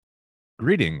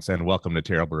Greetings and welcome to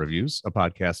Terrible Reviews, a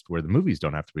podcast where the movies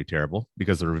don't have to be terrible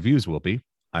because the reviews will be.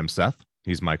 I'm Seth.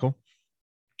 He's Michael.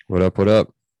 What up? What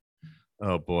up?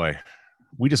 Oh boy.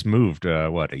 We just moved,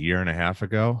 a year and a half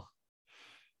ago?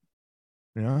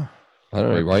 Yeah. I don't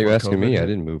know. Right Why are you before asking COVID me? I hit?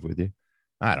 didn't move with you.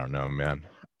 I don't know, man.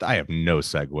 I have no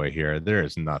segue here. There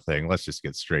is nothing. Let's just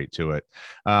get straight to it.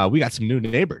 We got some new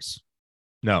neighbors.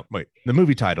 No, wait. The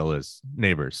movie title is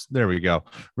Neighbors. There we go.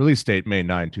 Release date May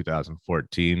 9,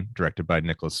 2014. Directed by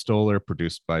Nicholas Stoller.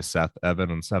 Produced by Seth,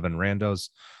 Evan, and Seven Randos.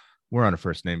 We're on a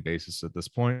first name basis at this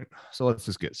point. So let's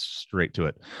just get straight to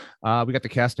it. We got the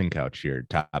casting couch here.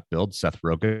 Top build Seth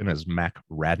Rogen as Mac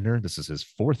Radner. This is his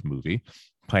fourth movie.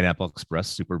 Pineapple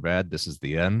Express, Superbad. This is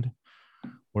the end.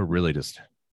 We're really just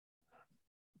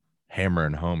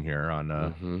hammering home here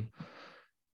on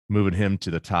moving him to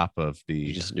the top of the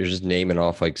You're just naming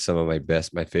off like some of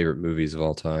my favorite movies of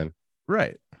all time.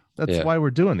 right. That's why we're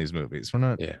doing these movies. We're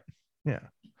not. Yeah.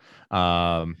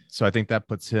 So I think that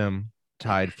puts him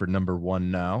tied for number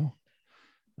one now.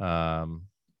 I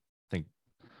think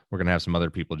we're gonna have some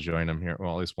other people join him here.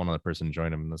 Well, at least one other person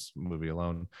join him in this movie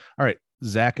alone. All right,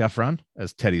 Zac Efron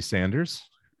as Teddy Sanders.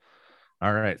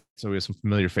 All right, so we have some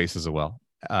familiar faces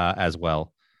as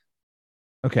well.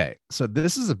 Okay, so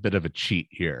this is a bit of a cheat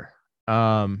here.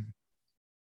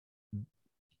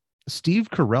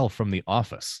 Steve Carell from The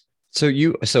Office.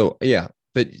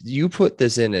 But you put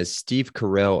this in as Steve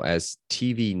Carell as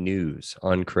TV news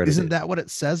uncredited. Isn't that what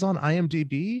it says on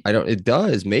IMDb? It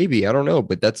does, maybe. I don't know,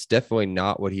 but that's definitely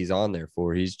not what he's on there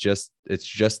for. It's just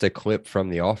a clip from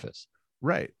The Office.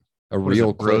 Right. A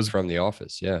real clip from The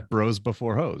Office. Yeah. Bros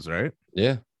before hoes, right?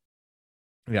 Yeah.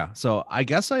 Yeah. So I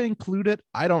guess I include it.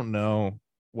 I don't know.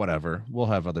 Whatever. We'll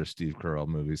have other Steve Carell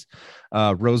movies.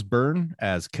 Rose Byrne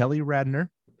as Kelly Radner.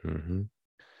 Mm-hmm.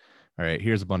 All right.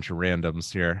 Here's a bunch of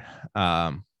randoms here.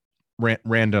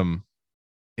 Random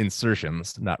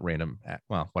insertions, not random.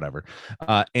 Well, whatever.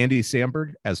 Andy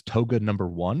Samberg as Toga number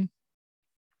 1.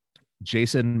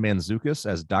 Jason Mantzoukas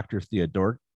as Dr.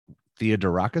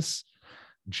 Theodorakis.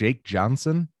 Jake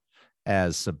Johnson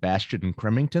as Sebastian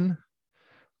Cremington.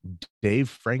 Dave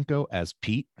Franco as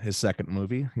Pete, his second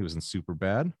movie. He was in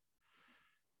Superbad.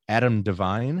 Adam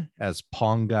Devine as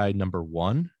Pong Guy number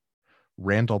 1.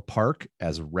 Randall Park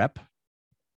as Rep.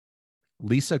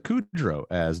 Lisa Kudrow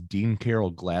as Dean Carroll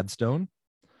Gladstone.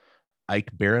 Ike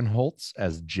Barinholtz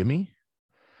as Jimmy.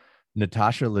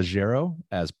 Natasha Leggero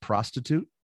as Prostitute.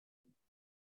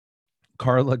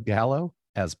 Carla Gallo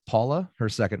as Paula, her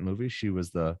second movie. She was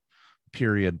the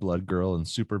period blood girl in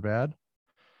Superbad.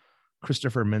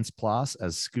 Christopher Mintz-Plasse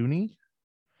as Scooney,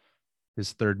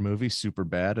 his third movie,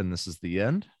 Superbad, and This Is the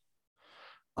End.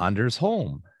 Anders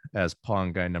Holm as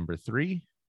Pong Guy number 3.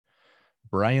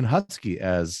 Brian Husky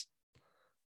as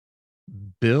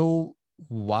Bill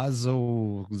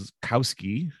Wazowski.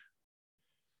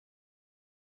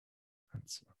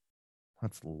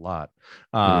 That's a lot.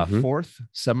 Fourth,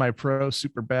 semi-pro,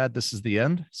 Superbad, This Is the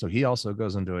End. So he also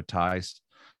goes into a tie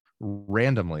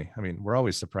randomly. I mean, we're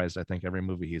always surprised. I think every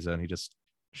movie he's in, he just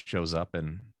shows up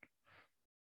in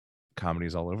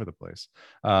comedies all over the place.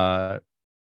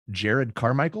 Jared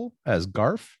Carmichael as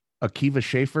Garf. Akiva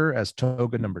Schaffer as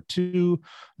Toga number 2.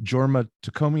 Jorma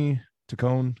Taccone.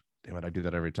 Damn it, I do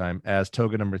that every time. As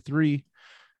Toga number 3.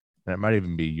 And it might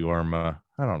even be Yorma.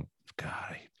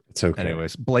 God. It's okay.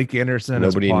 Anyways, Blake Anderson.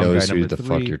 Nobody knows who the 3.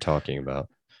 fuck you're talking about.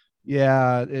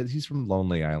 Yeah, he's from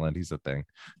Lonely Island. He's a thing.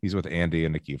 He's with Andy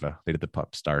and Akiva. They did the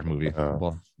Pop Star movie.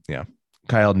 Well, yeah.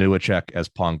 Kyle Newacek as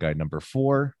Pong Guy number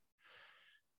 4.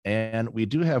 And we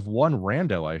do have one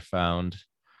rando I found.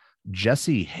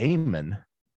 Jesse Heyman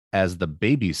as the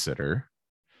babysitter.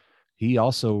 He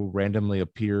also randomly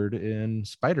appeared in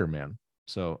Spider-Man.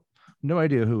 So no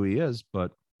idea who he is,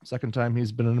 but second time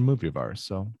he's been in a movie of ours.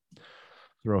 So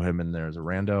throw him in there as a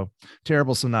rando.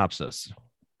 Terrible synopsis.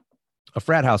 A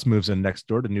frat house moves in next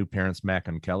door to new parents Mac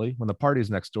and Kelly. When the parties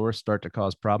next door start to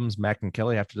cause problems, Mac and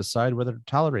Kelly have to decide whether to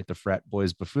tolerate the frat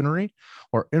boys' buffoonery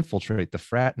or infiltrate the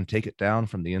frat and take it down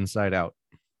from the inside out.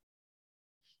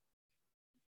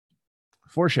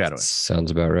 Foreshadowing.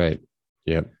 Sounds about right.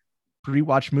 Yep.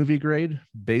 Pre-watch movie grade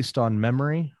based on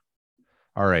memory.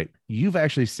 All right. You've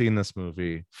actually seen this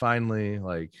movie. Finally,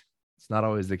 it's not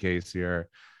always the case here.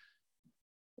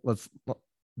 Let's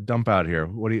dump out here.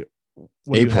 What do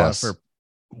you have for?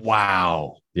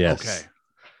 Wow. Yes. Okay.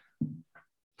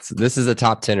 So this is a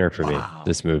top 10er for me.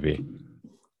 This movie.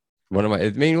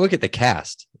 Look at the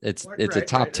cast. It's a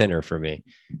top 10er for me.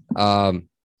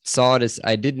 Saw it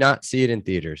I did not see it in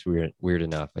theaters. Weird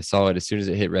enough. I saw it as soon as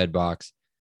it hit Redbox.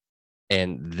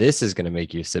 And this is going to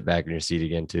make you sit back in your seat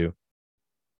again too.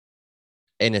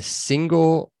 In a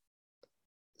single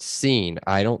scene,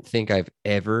 I don't think I've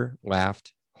ever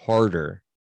laughed harder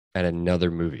at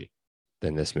another movie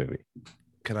than this movie.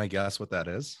 Can I guess what that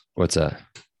is? What's that?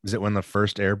 Is it when the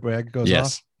first airbag goes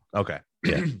Yes. off? Okay.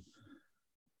 Yeah.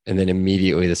 And then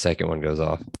immediately the second one goes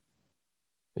off.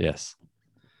 Yes.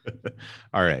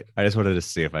 All right. I just wanted to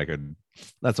see if I could.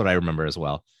 That's what I remember as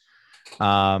well.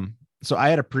 So I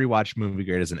had a pre-watch movie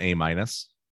grade as an A-.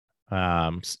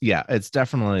 Yeah, it's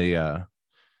definitely a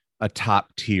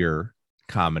top tier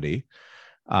comedy.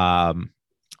 I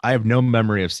have no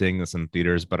memory of seeing this in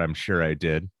theaters, but I'm sure I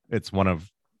did. It's one of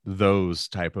those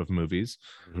type of movies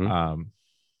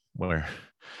where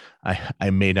I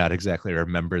may not exactly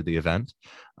remember the event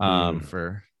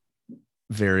for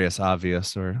various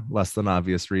obvious or less than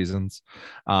obvious reasons.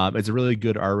 It's a really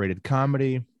good R-rated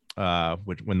comedy,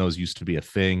 when those used to be a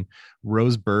thing.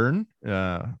 Rose Byrne,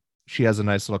 she has a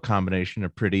nice little combination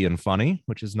of pretty and funny,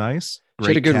 which is nice. She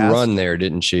had a good run there,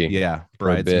 didn't she? Yeah.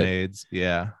 Bridesmaids.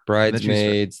 Yeah.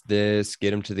 Bridesmaids, this,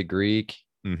 Get Him to the Greek.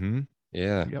 Mm-hmm.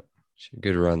 Yeah. Yep. She had a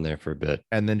good run there for a bit.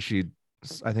 And then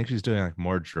I think she's doing like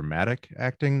more dramatic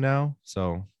acting now.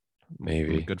 So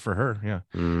maybe good for her. Yeah.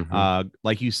 Mm-hmm.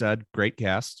 Like you said, great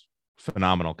cast,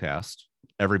 phenomenal cast.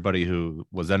 Everybody who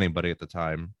was anybody at the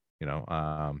time,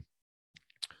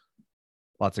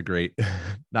 lots of great,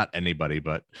 not anybody,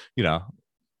 but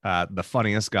the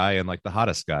funniest guy and like the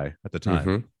hottest guy at the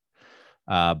time.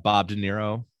 Bob De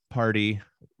Niro party.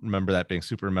 Remember that being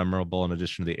super memorable in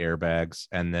addition to the airbags.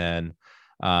 And then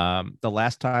the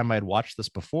last time I had watched this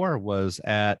before was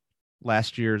at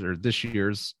this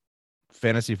year's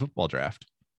fantasy football draft.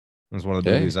 It was one of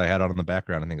the movies I had on in the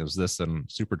background. I think it was this and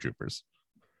Super Troopers.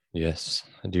 Yes,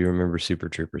 I do remember Super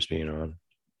Troopers being on.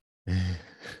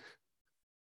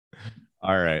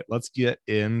 All right, let's get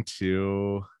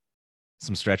into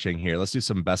some stretching here. Let's do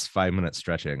some best 5-minute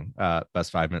stretching.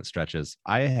 Best 5-minute stretches.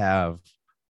 I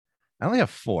only have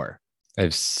 4. I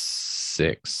have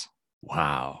 6.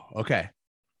 Wow. Okay.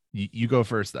 You go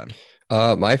first then.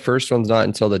 My first one's not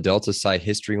until the Delta Psi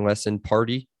history lesson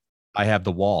party. I have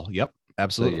The Wall. Yep,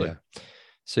 absolutely.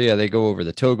 So they go over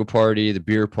the toga party, the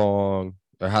beer pong,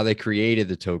 or how they created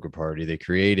the toga party. They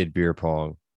created beer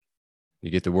pong. You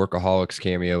get the Workaholics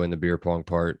cameo in the beer pong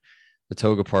part. The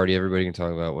toga party, everybody can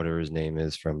talk about whatever his name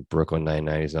is from Brooklyn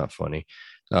Nine-Nine. He's not funny.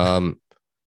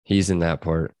 He's in that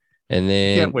part. And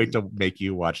then can't wait to make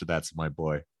you watch That's My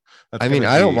Boy. I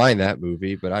don't mind that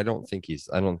movie, but I don't think he's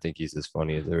as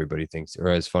funny as everybody thinks, or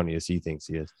as funny as he thinks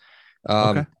he is.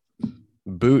 Okay.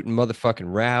 Boot and motherfucking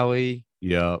Rally.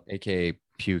 Yeah. AKA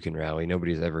Puke and Rally.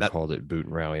 Nobody's ever called it Boot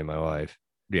and Rally in my life.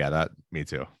 Yeah, me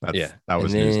too. That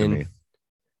was news to me.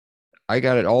 I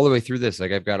got it all the way through this.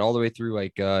 Like I've got all the way through.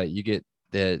 Like you get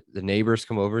the neighbors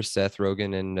come over, Seth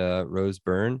Rogen and Rose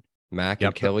Byrne, Mac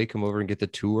and Kelly come over and get the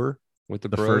tour with the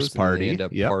bros. First party. And they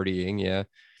end up partying. Yeah.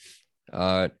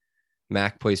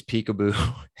 Mac plays peekaboo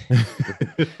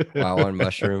while on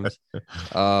mushrooms.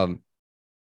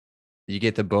 You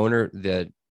get the boner that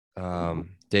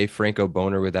Dave Franco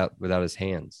boner without his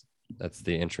hands. That's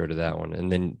the intro to that one.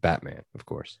 And then Batman, of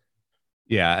course.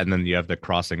 Yeah, and then you have the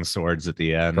crossing swords at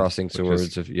the end. Crossing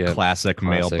swords, classic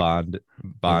male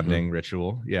bonding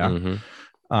ritual. Yeah.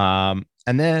 And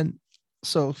then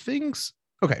so things.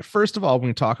 Okay, first of all, when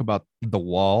we talk about The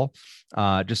Wall,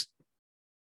 just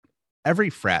every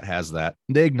frat has that.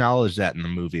 They acknowledge that in the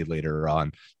movie later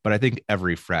on, but I think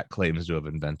every frat claims to have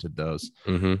invented those.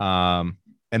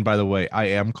 And by the way, I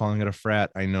am calling it a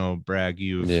frat. I know, Bragg,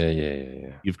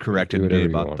 you've corrected me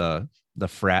about the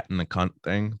frat and the cunt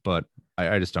thing, but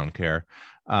I just don't care.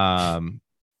 Well,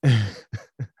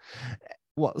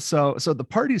 so the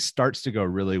party starts to go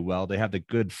really well. They have the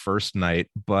good first night,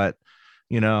 but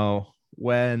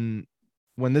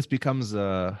when this becomes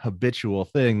a habitual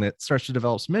thing, that starts to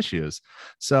develop some issues.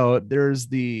 So there's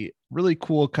the really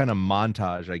cool kind of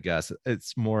montage, I guess.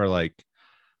 It's more like,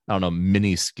 I don't know,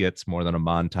 mini skits more than a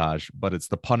montage, but it's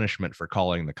the punishment for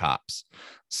calling the cops.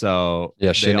 So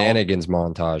shenanigans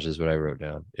montage is what I wrote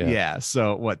down. Yeah.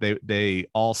 So what they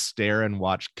all stare and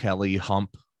watch Kelly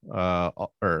hump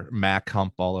or Mac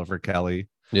hump all over Kelly.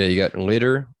 Yeah. You got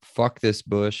litter, fuck this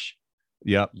bush.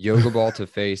 Yep. Yoga ball to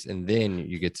face, and then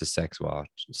you get to sex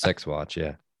watch.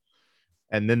 Yeah.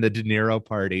 And then the De Niro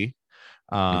party,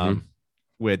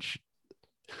 which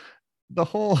the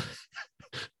whole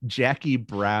Jackie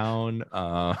Brown,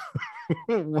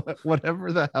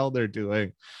 whatever the hell they're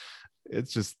doing.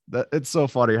 It's just that it's so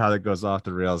funny how that goes off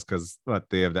the rails because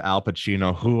they have the Al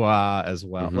Pacino hooah as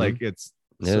well. Like it's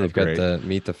they've got the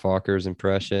Meet the Fockers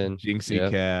impression. Jinxie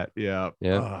Cat. Yeah.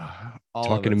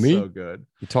 Talking to me? So good.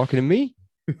 You talking to me?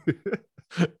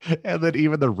 And then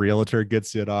even the realtor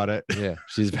gets in on it. Yeah,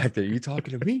 she's back there. You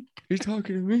talking to me? You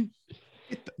talking to me?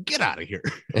 Get out of here.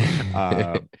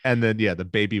 And then the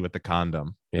baby with the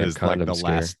condom is condom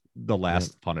like scare. the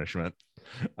last punishment.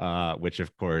 Which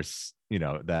of course,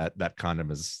 that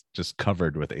condom is just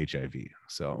covered with HIV.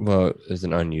 So well, it's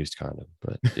an unused condom,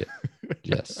 but yeah.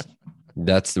 Yes.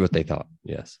 That's what they thought.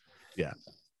 Yes. Yeah.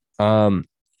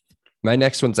 My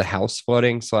next one's a house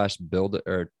flooding / dildo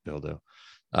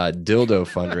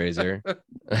fundraiser.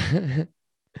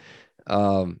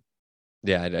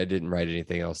 Yeah, I didn't write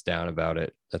anything else down about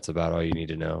it. That's about all you need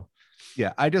to know.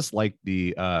 Yeah, I just like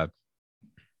the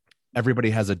everybody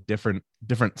has a different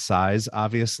size,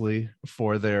 obviously,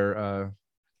 for their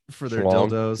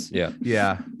dildos. Yeah.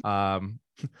 Yeah.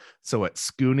 So at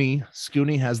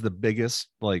Scooney has the biggest,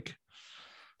 like,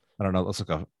 I don't know, it looks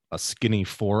like a skinny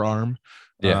forearm.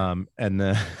 Yeah. And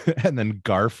then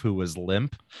Garf, who was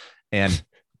limp and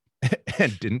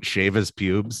didn't shave his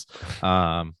pubes.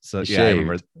 So yeah, I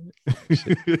remember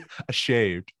I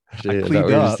shaved. I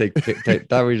cleaned up.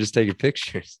 Thought we were just taking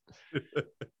pictures.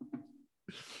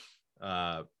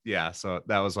 Yeah, so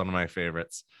that was one of my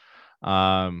favorites.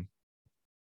 I'm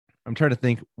trying to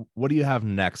think, what do you have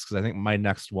next? Because I think my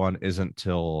next one isn't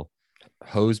till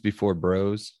Hose Before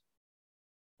Bros,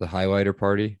 the highlighter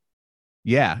party.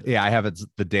 Yeah, I have it's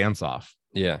the dance off.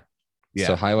 Yeah.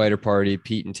 So highlighter party,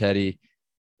 Pete and Teddy.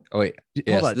 Oh wait,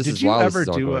 yes, this is while this is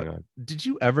all going on. Did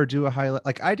you ever do a highlight?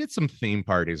 Like, I did some theme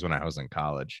parties when I was in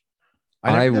college.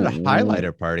 I never did a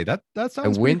highlighter party. That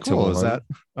sounds pretty cool. Is that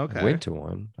okay? I went to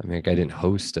one. I mean, I didn't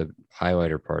host a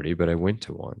highlighter party, but I went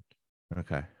to one.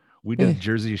 Okay. We did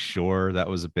Jersey Shore. That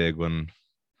was a big one.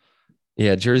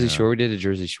 Yeah, Jersey Shore. We did a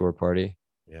Jersey Shore party.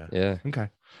 Yeah. Okay.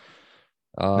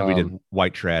 Then we did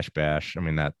White Trash Bash. I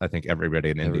mean, that I think everybody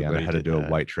in Indiana had to do a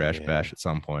White Trash Bash at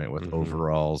some point with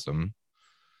overalls and.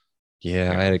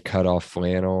 Yeah, I had a cut off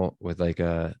flannel with like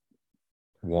a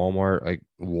Walmart like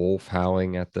wolf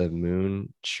howling at the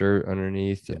moon shirt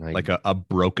underneath, and like a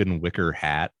broken wicker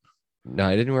hat. No,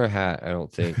 I didn't wear a hat. I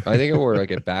don't think. I think I wore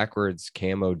like a backwards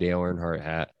camo Dale Earnhardt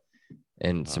hat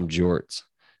and some jorts.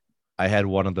 I had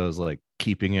one of those like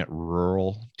keeping it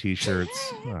rural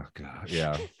t-shirts. Oh god,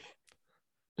 yeah.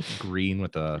 Green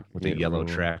with a yellow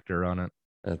tractor on it.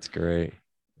 That's great.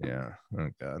 Yeah. Oh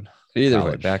god. Either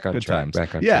way, back on track.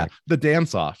 Back on track. The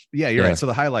dance off. Yeah, you're right. So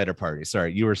the highlighter party.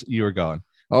 Sorry, you were going.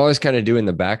 I was kind of doing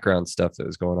the background stuff that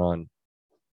was going on.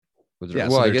 Yeah,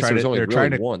 well, so I guess there's only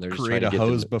really one. They're just trying to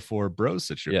Hose Before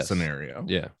Bros scenario.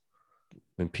 Yeah.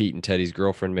 And Pete and Teddy's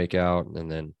girlfriend make out,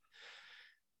 and then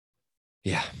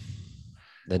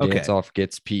the dance off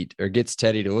gets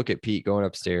Teddy to look at Pete going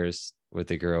upstairs with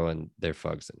the girl, and they're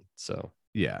fugsing. So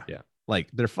yeah, like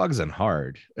they're fugsing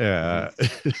hard.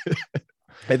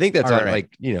 I think that's right.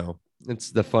 Like,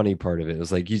 it's the funny part of it. It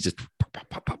was like he's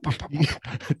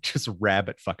just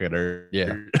rabbit fucking her.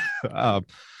 Yeah.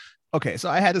 Okay, so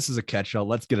I had this as a catch-all.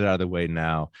 Let's get it out of the way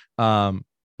now.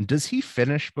 Does he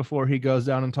finish before he goes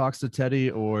down and talks to Teddy,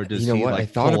 or does he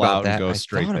like pull out and go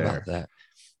straight there?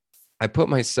 I put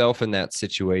myself in that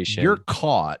situation. You're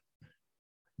caught.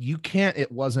 You can't.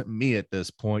 It wasn't me at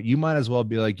this point. You might as well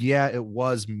be like, yeah, it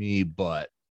was me, but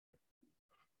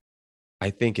I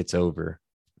think it's over.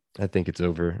 I think it's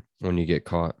over when you get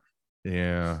caught.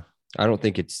 Yeah. I don't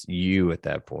think it's you at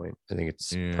that point. I think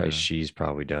it's probably she's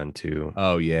probably done too.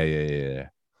 Oh, yeah.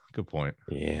 Good point.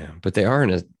 Yeah. But they are in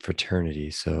a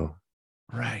fraternity. So,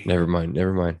 right. Never mind.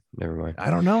 I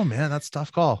don't know, man. That's a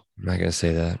tough call. I'm not going to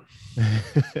say that.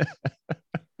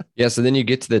 Yeah. So then you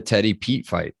get to the Teddy Pete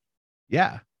fight.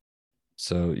 Yeah.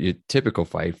 So your typical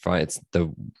fight. It's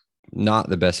not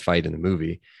the best fight in the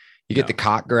movie. You get the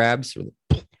cock grabs,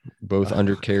 both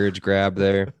undercarriage grab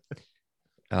there.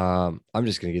 I'm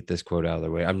just going to get this quote out of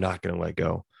the way. I'm not going to let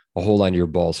go. I'll hold on to your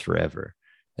balls forever.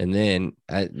 And then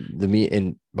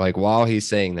while he's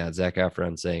saying that, Zac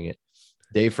Efron saying it,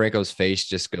 Dave Franco's face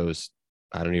just goes,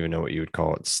 I don't even know what you would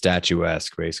call it,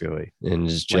 statuesque, basically. And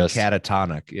it's just like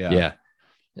catatonic. Yeah. Yeah.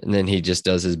 And then he just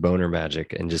does his boner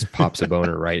magic and just pops a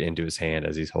boner right into his hand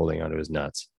as he's holding onto his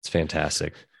nuts. It's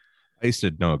fantastic. I used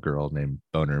to know a girl named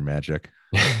Boner Magic.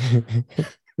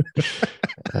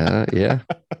 Yeah.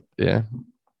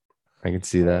 I can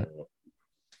see that.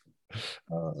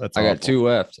 I got two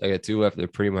left. They're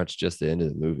pretty much just the end of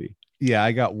the movie. Yeah,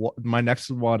 I got my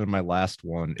next one and my last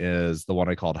one is the one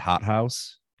I called Hot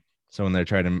House. So when they're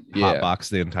trying to hotbox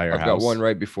the entire house. I've got one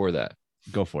right before that.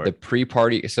 Go for it. The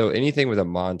pre-party. So anything with a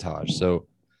montage. So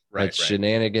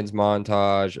shenanigans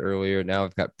montage earlier. Now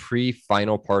I've got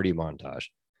pre-final party montage.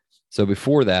 So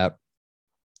before that,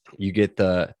 you get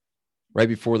right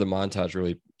before the montage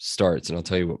really starts, and I'll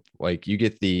tell you what, like you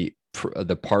get the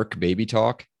the park baby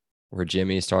talk where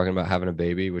Jimmy is talking about having a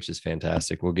baby, which is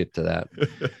fantastic. We'll get to that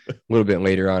a little bit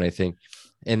later on, I think.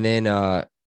 And then the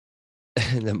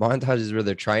montages where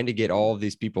they're trying to get all of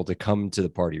these people to come to the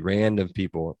party, random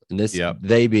people. And this,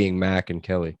 they being Mac and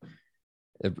Kelly,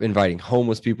 inviting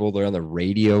homeless people. They're on the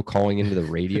radio, calling into the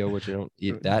radio, which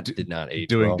that did not age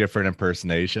doing well. different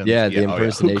impersonations. Yeah, the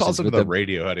impersonations. Who calls into the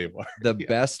radio anymore? The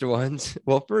best ones.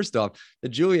 Well, first off, the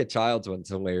Julia Childs one's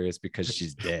hilarious because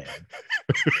she's dead.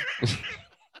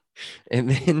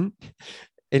 And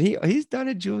he's done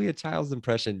a Julia Childs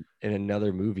impression in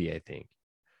another movie, I think.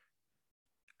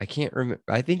 I can't remember.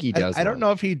 I think he does. I don't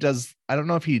know if he does. I don't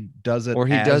know if he does it. Or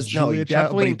he does. Julia no, he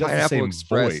definitely in Pineapple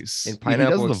Express. Voice. In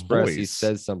Pineapple Express, he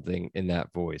says something in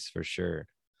that voice for sure.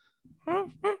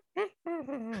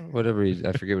 Whatever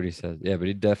I forget what he says. Yeah, but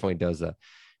he definitely does that.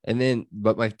 And then,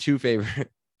 but my two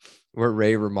favorite were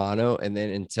Ray Romano, and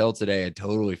then until today, I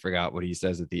totally forgot what he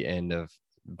says at the end of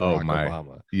Barack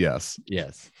Obama. Yes.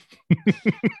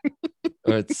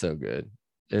 Oh, it's so good.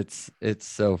 It's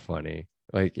so funny.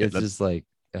 Like it's just like.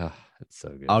 Oh, it's so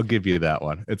good. I'll give you that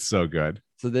one. It's so good.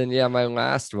 So then, my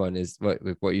last one is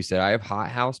what you said. I have Hot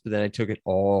House, but then I took it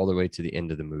all the way to the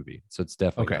end of the movie. So it's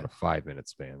definitely not a 5-minute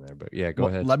span there. But go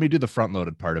ahead. Let me do the front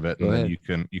loaded part of it, and then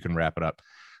you can wrap it up.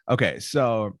 Okay,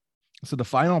 so the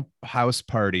final house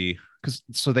party,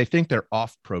 so they think they're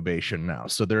off probation now,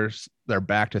 so they're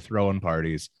back to throwing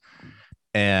parties,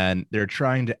 and they're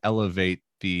trying to elevate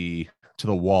to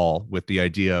the wall with the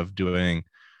idea of doing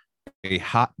a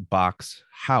hot box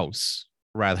house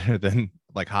rather than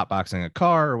like hot boxing a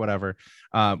car or whatever,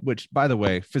 which by the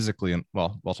way, physically, and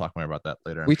we'll talk more about that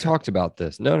later. We talked about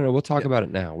this. No, we'll talk about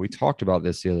it now. We talked about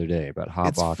this the other day about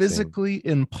hot boxing. It's physically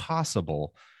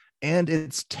impossible, and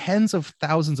it's tens of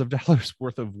thousands of dollars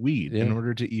worth of weed in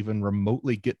order to even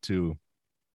remotely get to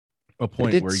a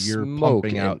point where you're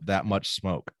pumping out that much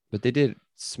smoke. But they did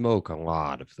smoke a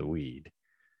lot of the weed.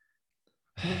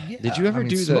 Yeah, did you ever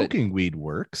do smoking weed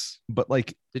works, but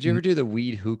like, did you ever do the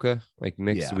weed hookah, like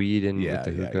mixed weed in with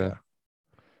the hookah?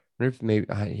 I wonder if maybe,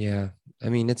 I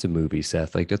mean, it's a movie,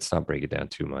 Seth. Like, let's not break it down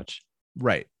too much.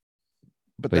 Right.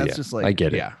 But that's just like, I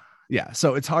get it. Yeah.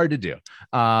 So it's hard to do.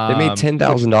 They made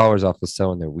 $10,000 off of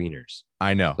selling their wieners.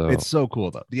 I know. So. It's so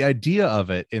cool though. The idea of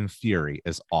it in theory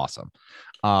is awesome.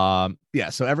 So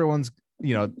everyone's,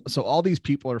 so all these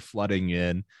people are flooding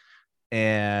in,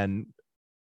 and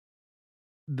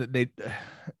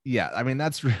I mean,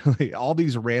 that's really all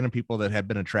these random people that had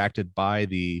been attracted by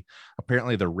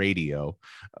apparently the radio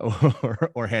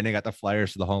or handing out the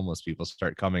flyers to the homeless people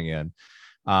start coming in.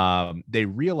 They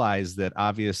realize that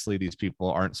obviously these people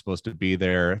aren't supposed to be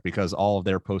there because all of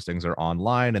their postings are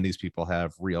online and these people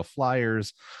have real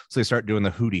flyers. So they start doing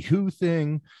the hootie hoo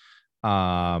thing.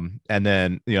 And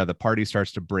then, the party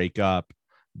starts to break up,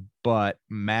 but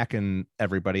Mac and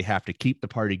everybody have to keep the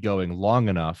party going long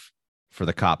enough for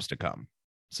the cops to come.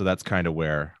 So that's kind of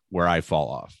where I fall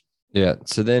off. Yeah.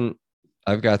 So then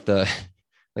I've got the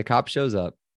cop shows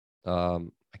up. I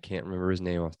can't remember his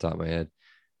name off the top of my head.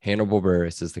 Hannibal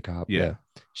Buress is the cop. Yeah.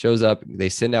 Shows up. They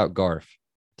send out Garth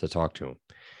to talk to him.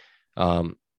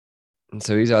 And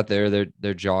so he's out there.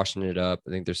 They're joshing it up.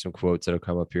 I think there's some quotes that'll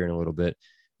come up here in a little bit.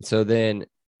 So then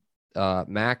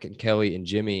Mac and Kelly and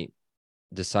Jimmy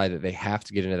decide that they have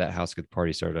to get into that house to get the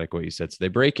party started, like what you said. So they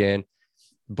break in.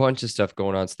 Bunch of stuff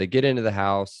going on, so they get into the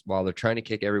house while they're trying to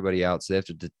kick everybody out, so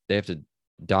they have to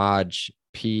dodge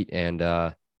Pete and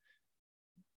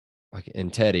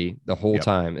Teddy the whole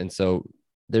time. And so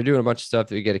they're doing a bunch of stuff.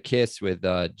 They get a kiss with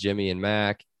Jimmy and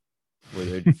Mac where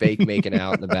they're fake making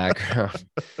out in the background,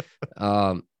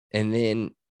 and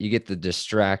then you get the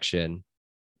distraction,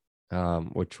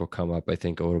 which will come up I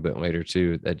think a little bit later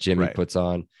too, that Jimmy puts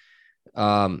on.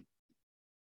 And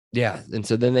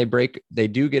so then they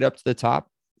do get up to the top.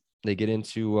 They get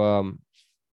into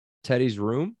Teddy's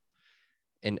room,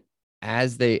 and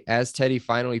as Teddy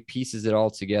finally pieces it all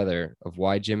together of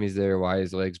why Jimmy's there, why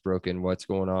his leg's broken, what's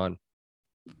going on,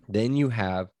 then you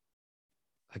have,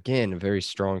 again, a very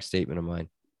strong statement of mine.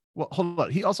 Well, hold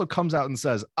on. He also comes out and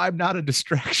says, "I'm not a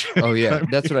distraction." Oh yeah,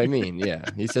 that's what I mean. Yeah,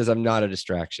 he says, "I'm not a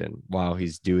distraction" while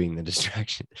he's doing the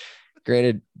distraction.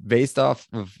 Granted, based off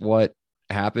of what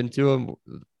happened to him,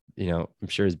 I'm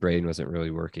sure his brain wasn't really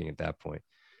working at that point.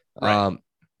 Right.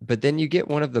 But then you get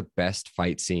one of the best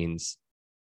fight scenes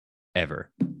ever,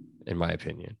 in my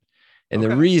opinion. And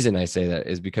the reason I say that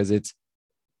is because it's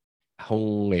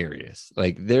hilarious.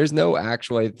 Like, there's no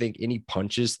actual, I think, any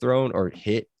punches thrown or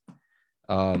hit.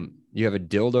 You have a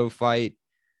dildo fight.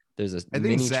 There's a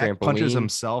mini Zach trampoline. Punches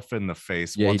himself in the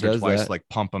face once or twice, like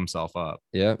pump himself up.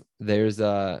 Yeah. There's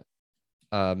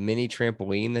mini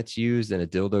trampoline that's used, and a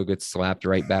dildo gets slapped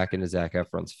right back into Zac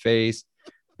Efron's face.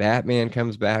 Batman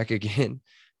comes back again.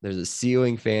 There's a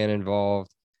ceiling fan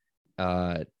involved.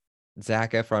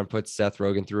 Zac Efron puts Seth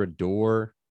Rogen through a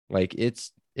door. Like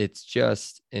it's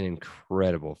just an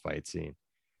incredible fight scene.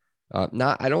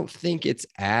 I don't think it's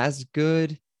as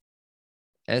good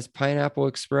as Pineapple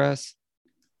Express,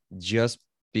 just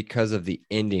because of the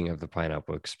ending of the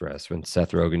Pineapple Express when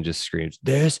Seth Rogen just screams,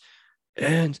 "This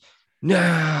ends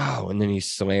now," and then he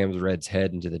slams Red's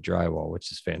head into the drywall,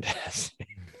 which is fantastic.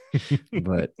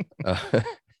 but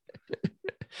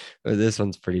this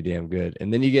one's pretty damn good.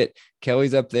 And then you get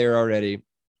Kelly's up there already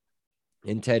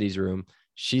in Teddy's room.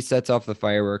 She sets off the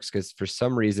fireworks because for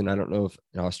some reason, I don't know if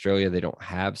in Australia they don't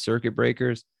have circuit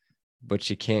breakers, but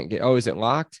she can't get. Oh, is it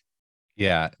locked?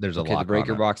 Yeah, there's a lock. The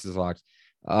breaker box is locked.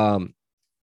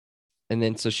 And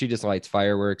then so she just lights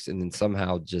fireworks, and then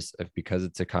somehow, just because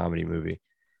it's a comedy movie,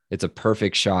 it's a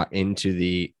perfect shot into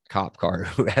the cop car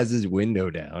who has his window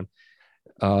down.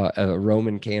 A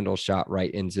Roman candle shot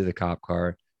right into the cop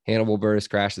car. Hannibal Buress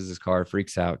crashes his car,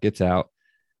 freaks out, gets out,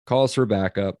 calls for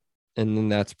backup, and then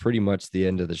that's pretty much the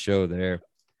end of the show there.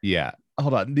 Yeah.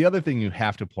 Hold on. The other thing you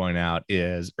have to point out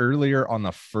is earlier on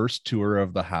the first tour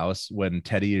of the house, when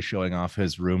Teddy is showing off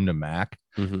his room to Mac,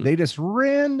 they just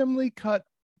randomly cut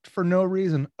for no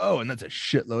reason. Oh, and that's a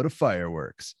shitload of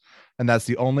fireworks. And that's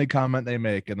the only comment they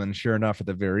make. And then sure enough, at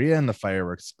the very end, the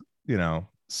fireworks,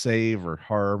 save or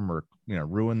harm or,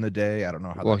 ruin the day. I don't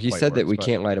know how. Well, he said that we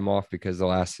can't light them off because the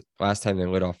last time they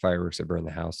lit off fireworks, it burned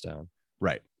the house down.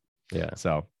 Right. Yeah.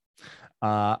 So,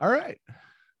 all right.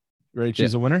 Ready to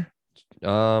choose a winner?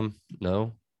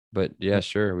 No, but yeah,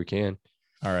 sure, we can.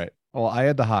 All right. Well, I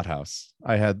had the hot house.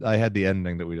 I had the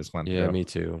ending that we just went through. Yeah, me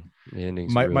too. The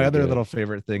ending's my really other good. little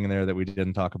favorite thing in there that we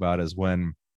didn't talk about is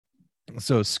when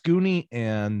Scooney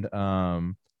and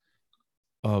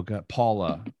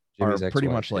Paula Jimmy's are pretty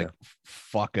ex-wife, much like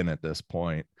fucking at this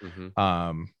point.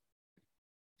 Mm-hmm.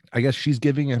 I guess she's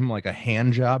giving him like a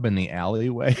hand job in the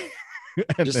alleyway.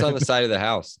 Just on the side of the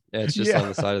house. Yeah, it's just on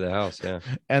the side of the house. Yeah.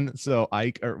 And so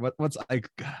Ike, or what's Ike?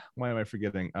 Why am I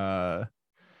forgetting?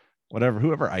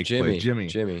 Whoever Ike played,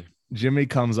 Jimmy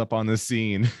comes up on the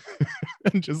scene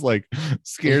and just like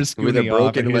scares Scooty with a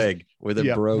broken off, leg. With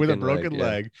a broken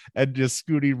leg. And just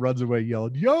Scooty runs away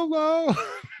yelling YOLO,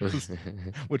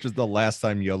 which is the last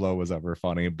time YOLO was ever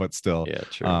funny, but still, yeah,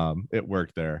 true. It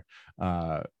worked there.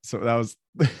 So that was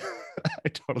I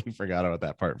totally forgot about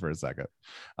that part for a second.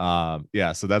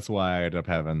 So that's why I ended up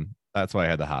having. That's why I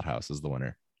had the hot house as the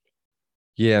winner.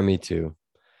 Yeah, me too.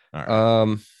 All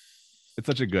right. It's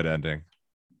such a good ending,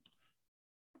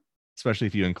 especially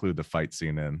if you include the fight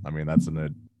scene in. I mean, that's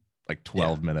a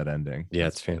 12-minute ending. Yeah,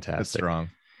 it's fantastic. It's strong.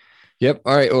 Yep.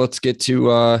 All right. Well, let's get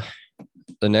to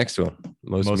the next one.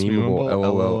 Most memeable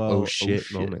LOL oh shit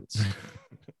moments.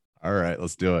 All right,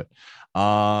 let's do it.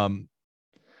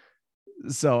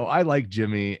 So I like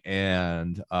Jimmy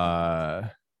and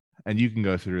you can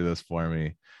go through this for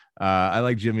me. I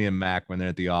like Jimmy and Mac when they're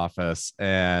at the office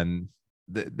and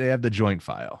they have the joint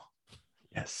file.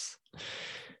 Yes.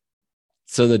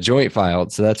 So the joint file.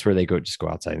 So that's where they go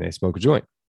outside and they smoke a joint.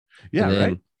 Yeah.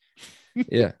 Then, right.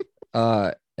 Yeah.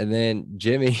 And then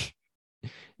Jimmy's,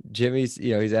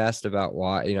 he's asked about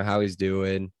why, how he's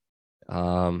doing.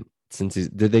 Since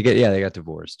they got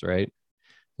divorced, right?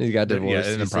 He got divorced.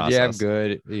 Yeah, he said, "Yeah, I'm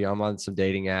good. I'm on some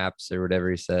dating apps or whatever."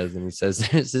 He says, and he says,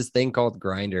 "There's this thing called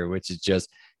Grindr, which is just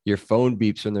your phone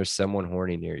beeps when there's someone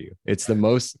horny near you. It's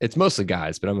mostly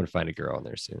guys, but I'm gonna find a girl in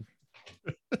there soon."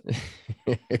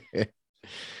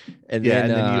 and then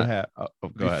you have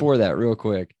before that, real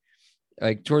quick,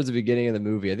 like towards the beginning of the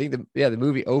movie, I think the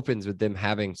movie opens with them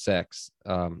having sex,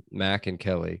 Mac and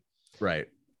Kelly, right?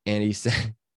 And he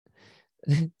said.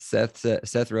 Seth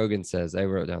Rogen says, I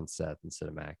wrote down Seth instead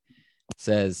of Mac,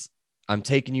 says, "I'm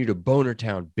taking you to Boner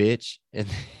Town, bitch." And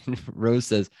then Rose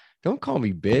says, "Don't call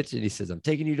me bitch." And he says, "I'm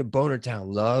taking you to Boner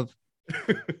Town, love."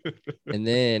 And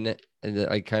then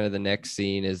kind of the next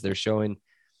scene is they're showing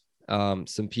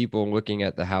some people looking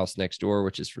at the house next door,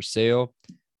 which is for sale.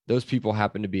 Those people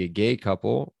happen to be a gay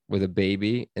couple with a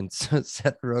baby. And so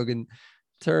Seth Rogen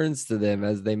turns to them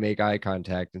as they make eye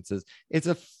contact and says, "It's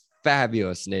a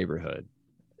fabulous neighborhood."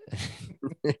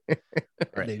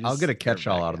 Right. I'll get a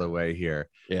catch-all out of the way here.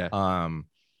 Yeah. I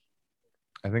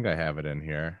think I have it in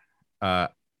here. I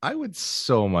would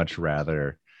so much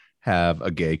rather have a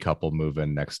gay couple move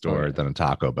in next door than a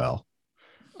Taco Bell,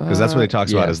 because that's what he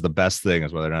talks about is the best thing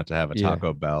is whether or not to have a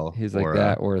Taco Bell. He's like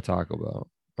that or a Taco Bell,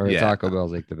 or a Taco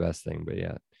Bell's like the best thing. But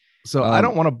yeah, So I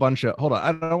don't want a bunch of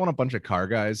I don't want a bunch of car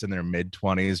guys in their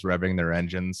mid-20s revving their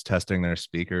engines, testing their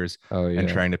speakers, and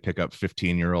trying to pick up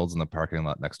 15-year-olds in the parking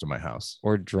lot next to my house.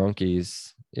 Or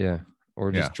drunkies. Yeah.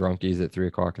 Or just drunkies at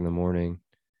 3:00 in the morning.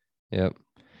 Yep.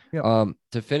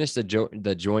 To finish the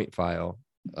joint file,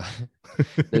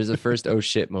 there's the first oh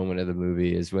shit moment of the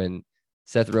movie is when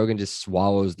Seth Rogen just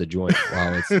swallows the joint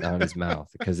while it's down his mouth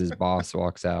because his boss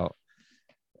walks out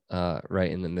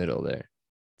right in the middle there.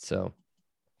 So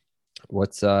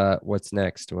what's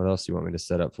next? What else do you want me to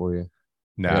set up for you?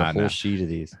 Nah, a whole sheet of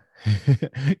these.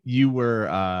 You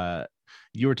were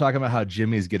talking about how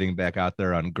Jimmy's getting back out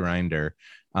there on Grindr,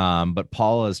 but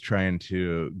Paula's trying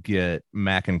to get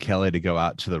Mac and Kelly to go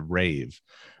out to the rave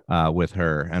with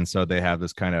her, and so they have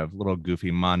this kind of little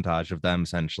goofy montage of them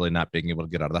essentially not being able to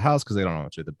get out of the house because they don't know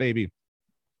what to do with the baby.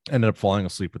 Ended up falling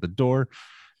asleep at the door.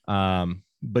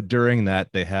 But during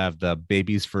that, they have the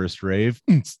baby's first rave,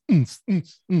 and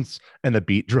the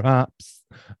beat drops.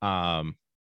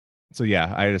 So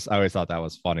yeah, I always thought that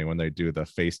was funny when they do the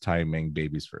FaceTiming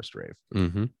baby's first rave.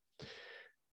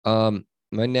 Mm-hmm.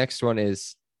 My next one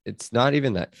is, it's not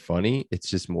even that funny. It's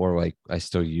just more like I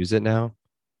still use it now.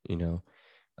 You know,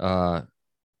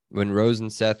 when Rose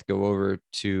and Seth go over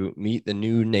to meet the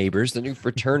new neighbors, the new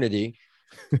fraternity,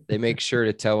 they make sure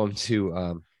to tell them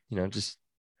to,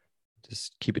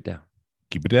 just keep it down.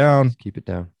 Keep it down. Keep it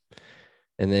down.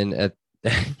 And then at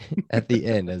the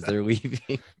end, as they're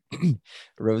leaving,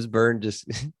 Rose Byrne just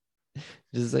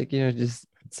like,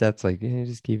 Seth's like,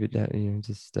 just keep it down,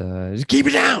 just keep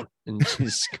it down, and she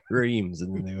screams,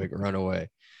 and then they like run away.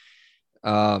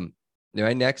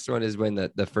 My next one is when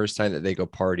the first time that they go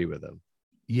party with him.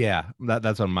 Yeah,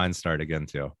 that's when mine start again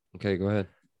too. Okay, go ahead.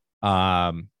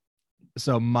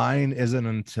 So mine isn't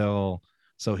until,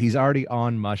 so he's already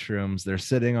on mushrooms. They're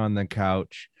sitting on the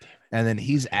couch, and then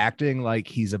he's acting like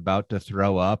he's about to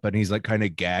throw up, and he's like kind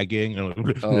of gagging.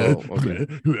 Okay.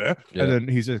 And then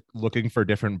he's just looking for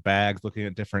different bags, looking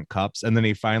at different cups. And then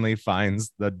he finally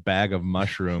finds the bag of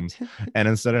mushrooms. And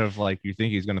instead of like, you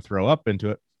think he's going to throw up into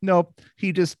it, nope.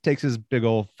 He just takes his big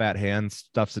old fat hand,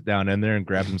 stuffs it down in there, and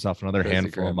grabs himself another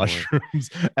handful of mushrooms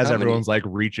as everyone's like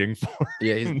reaching for.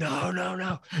 Yeah. He's,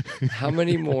 no. How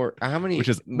many?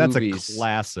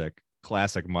 That's a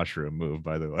classic mushroom move,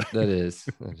 by the way. That is.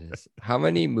 How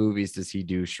many movies does he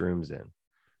do shrooms in?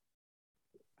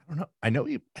 I don't know. I know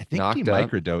he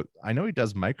microdose. I know he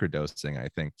does microdosing, I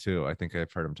think too. I think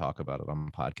I've heard him talk about it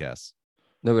on podcasts.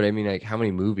 No, but I mean, like, how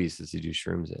many movies does he do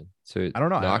shrooms in? So I don't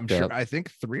know. I'm sure. I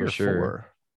think 3 or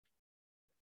 4.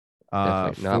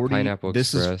 Not 40, Pineapple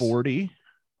this Express. Is 40.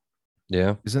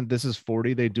 Yeah. This is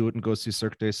 40? They do it and go see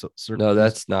Cirque du Soleil. No,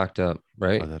 that's Knocked Up,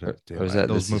 right?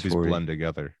 Those movies blend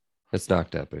together. It's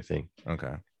Knocked Up, I think.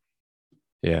 Okay.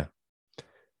 Yeah.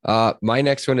 My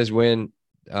next one is when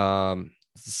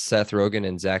Seth Rogen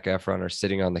and Zac Efron are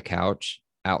sitting on the couch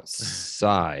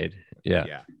outside.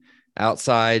 Yeah.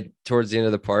 Outside towards the end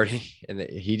of the party. And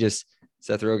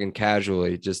Seth Rogen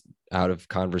casually, just out of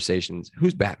conversations,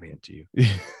 who's Batman to you?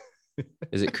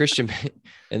 Is it Christian?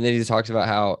 And then he talks about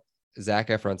how Zac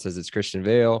Efron says it's Christian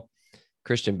Bale.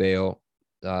 Seth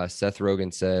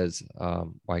Rogen says,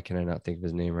 why can I not think of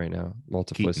his name right now?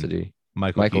 Multiplicity. Keaton.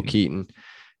 Michael Keaton.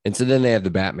 And so then they have the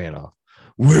Batman off.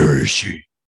 Where is she?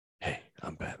 Hey,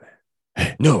 I'm Batman.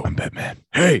 Hey, no, I'm Batman.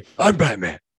 Hey, I'm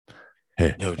Batman.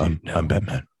 Hey, no, dude, no. I'm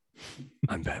Batman.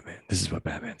 I'm Batman. This is what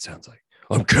Batman sounds like.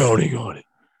 I'm counting on it.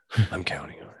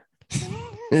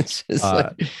 It's just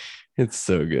it's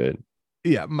so good.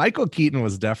 Yeah, Michael Keaton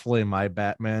was definitely my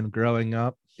Batman growing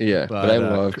up. Yeah, but I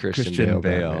love Christian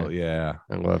Bale. Yeah,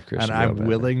 I love Christian Bale. And I'm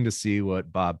willing to see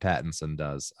what Bob Pattinson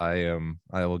does. I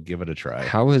will give it a try.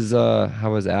 How was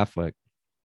Affleck?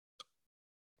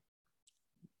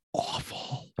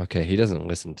 Awful. Okay, he doesn't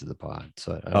listen to the pod,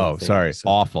 so sorry,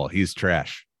 awful. He's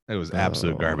trash. It was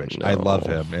absolute garbage. No. I love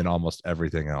him in almost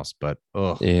everything else, but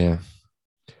yeah.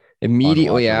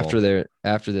 Immediately after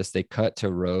this, they cut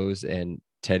to Rose and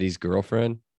Teddy's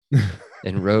girlfriend,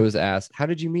 and Rose asked, "How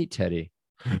did you meet Teddy?"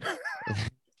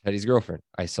 Teddy's girlfriend.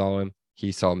 I saw him.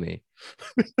 He saw me.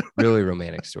 Really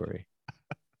romantic story.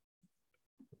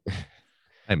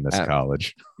 I miss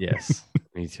college. Yes,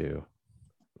 me too.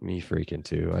 Me freaking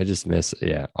too. I just miss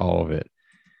all of it.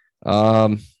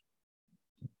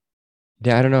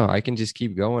 Yeah, I don't know. I can just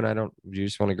keep going. Do you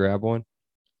just want to grab one?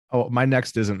 Oh, my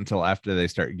next isn't until after they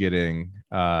start getting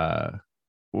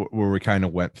where we kind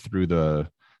of went through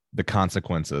the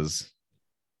consequences.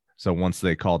 So once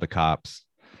they call the cops.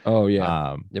 Oh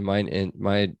yeah.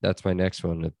 That's my next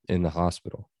one, in the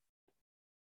hospital.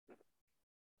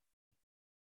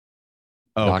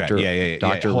 Oh, okay.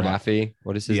 Dr. Raffi.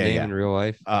 What is his name in real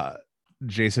life?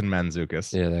 Jason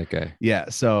Mantzoukas. Yeah, that guy. Yeah.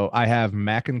 So I have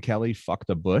Mac and Kelly fuck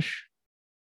the bush.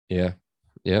 Yeah.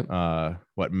 Yep.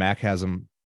 What Mac has him.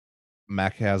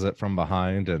 Mac has it from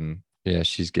behind, and yeah,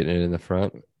 she's getting it in the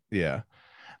front. Yeah.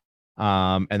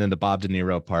 And then the Bob De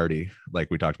Niro party,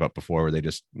 like we talked about before, where they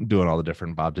just doing all the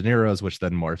different Bob De Niros, which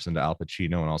then morphs into Al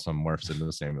Pacino and also morphs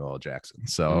into Samuel L. Jackson.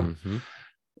 So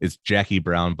it's Jackie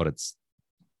Brown, but it's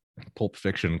Pulp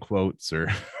Fiction quotes or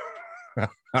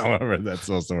however that's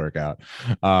supposed to work out.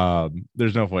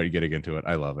 There's no point getting into it.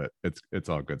 I love it. It's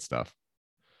all good stuff.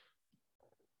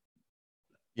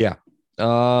 Yeah.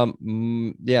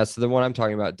 Yeah. So the one I'm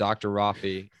talking about, Dr.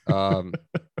 Rafi,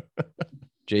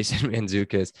 Jason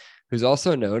Mantzoukas, who's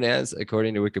also known as,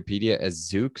 according to Wikipedia, as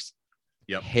Zooks.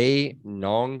 Yep. Hey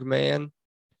Nong Man,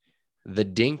 the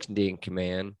Dink Dink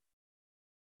Man,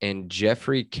 and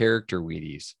Jeffrey Character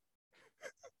Wheaties.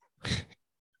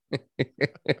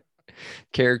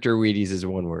 Character Wheaties is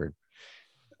one word.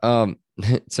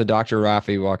 So Dr.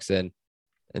 Rafi walks in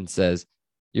and says,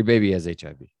 "Your baby has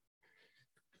HIV."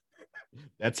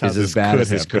 That's how this as bad as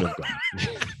this could have gone.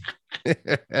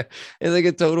 It's like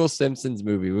a total Simpsons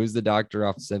movie. Who's the doctor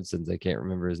off Simpsons? I can't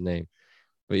remember his name.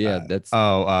 But yeah, that's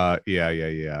yeah. You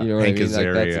know what Hank I mean?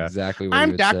 Like, that's exactly what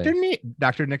I'm Dr. Nick.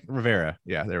 Dr. Nick Rivera.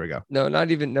 Yeah, there we go. No,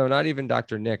 not even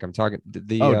Dr. Nick. I'm talking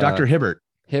the Dr. Hibbert.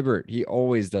 Hibbert. He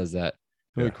always does that.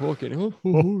 Yeah. Like,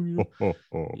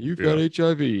 you've got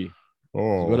HIV.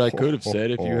 What I could have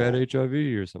said if you had HIV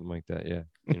or something like that. Yeah.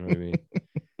 You know what I mean?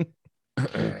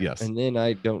 Yes. And then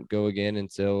I don't go again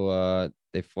until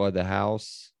they flood the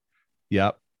house.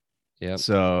 Yep.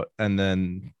 So, and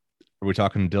then are we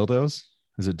talking dildos?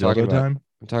 Is it dildo time?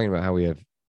 I'm talking about how we have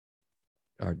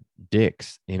our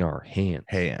dicks in our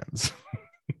hands.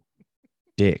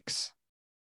 Dicks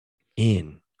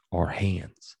in our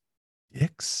hands.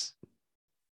 Dicks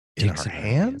in our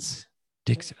hands?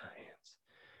 Dicks in our hands.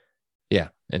 Yeah.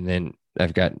 And then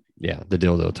I've got, the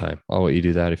dildo time. I'll let you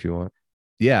do that if you want.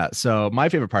 Yeah. So my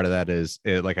favorite part of that is,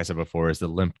 like I said before, is the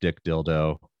limp dick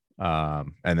dildo.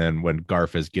 And then when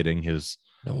Garf is getting his,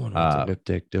 no one wants a limp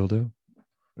dick dildo.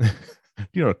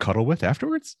 You know, to cuddle with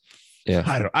afterwards.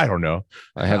 Yeah. I don't know.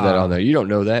 I have that on there. You don't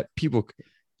know that people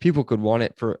could want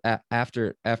it for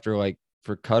after like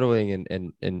for cuddling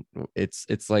and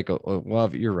it's like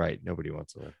well, you're right. Nobody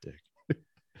wants a limp dick.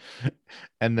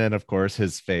 And then of course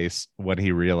his face when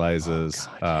he realizes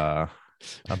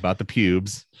about the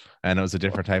pubes, and it was a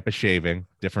different type of shaving,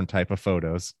 different type of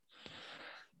photos.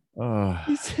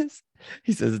 He says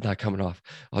it's not coming off.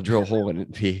 I'll drill a hole in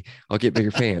it. I'll get bigger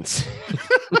pants.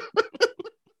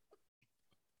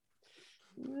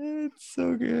 It's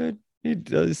so good. He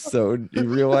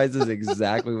realizes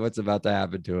exactly what's about to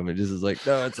happen to him. It just is like,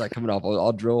 no, it's not coming off.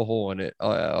 I'll drill a hole in it.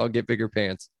 I'll get bigger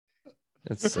pants.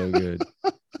 That's so good.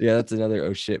 Yeah, that's another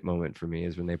oh shit moment for me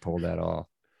is when they pull that off.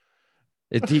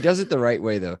 He does it the right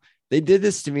way though. They did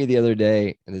this to me the other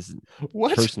day, and this is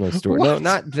what personal story. What? No,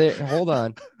 not there. Hold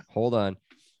on.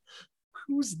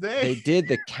 Who's they? They did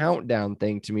the countdown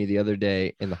thing to me the other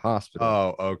day in the hospital.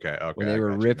 Oh, okay. When they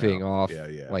were ripping off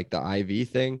like the IV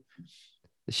thing.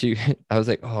 I was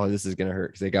like, oh, this is gonna hurt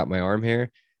because they got my arm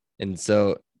hair. And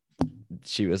so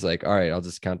she was like, all right, I'll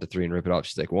just count to 3 and rip it off.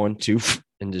 She's like 1, 2,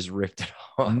 and just ripped it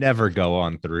off. Never go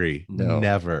on 3. No,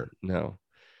 never. No.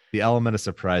 The element of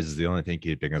surprise is the only thing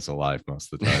keeping us alive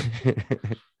most of the time.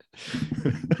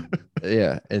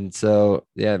 Yeah. And so,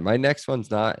 my next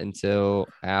one's not until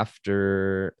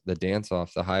after the dance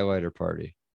off, the highlighter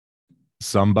party.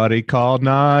 Somebody called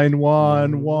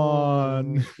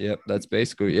 911. Yep. That's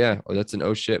basically, that's an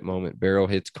oh shit moment. Barrel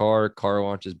hits car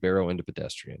launches barrel into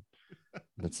pedestrian.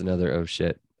 That's another oh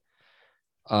shit.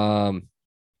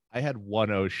 I had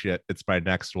one oh shit. It's my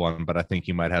next one, but I think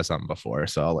you might have something before,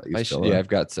 so I'll let you. I've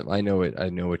got some. I know it. I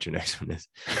know what your next one is.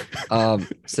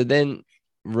 So then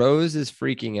Rose is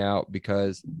freaking out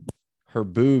because her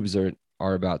boobs are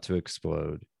about to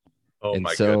explode. Oh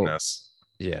my goodness!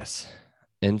 Yes,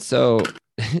 and so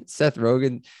Seth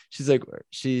Rogen,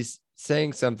 she's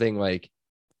saying something like,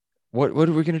 "What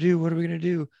are we gonna do? What are we gonna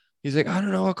do?" He's like, "I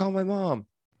don't know. I'll call my mom."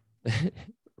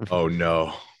 Oh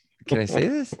no. Can I say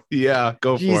this? Yeah,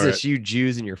 go for it. Jesus, you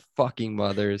Jews and your fucking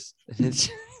mothers.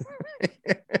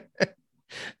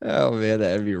 Oh man,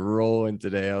 that would be rolling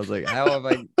today. I was like, how have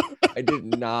I did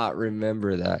not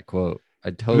remember that quote. I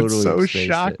totally it's so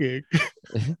shocking.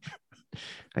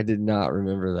 I did not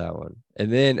remember that one.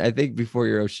 And then I think before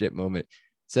your oh shit moment,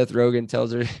 Seth Rogen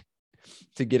tells her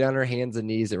to get on her hands and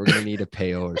knees that we're gonna need a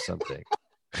pail or something.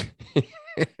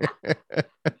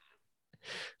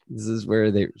 This is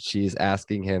where she's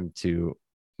asking him to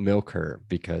milk her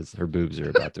because her boobs are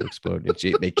about to explode. And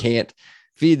they can't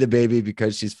feed the baby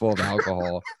because she's full of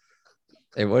alcohol.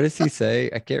 And what does he say?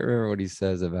 I can't remember what he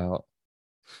says about.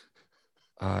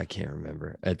 Oh, I can't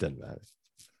remember. It doesn't matter.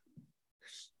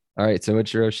 All right. So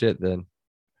what's your oh shit then?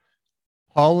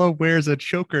 Paula wears a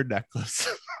choker necklace.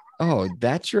 Oh,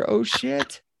 that's your oh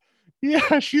shit?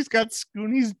 Yeah, she's got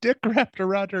Scooney's dick wrapped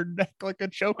around her neck like a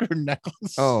choker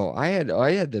necklace. Oh, I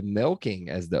had the milking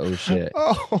as the oh shit.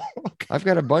 Oh, okay. I've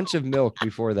got a bunch of milk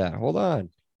before that. Hold on.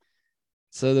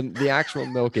 So the actual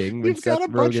milking when You've got a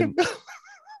bunch of milk.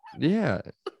 Yeah,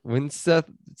 when Seth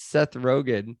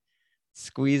Rogen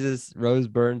squeezes Rose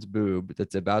Byrne's boob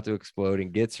that's about to explode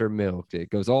and gets her milked,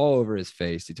 it goes all over his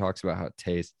face. He talks about how it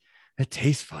tastes. It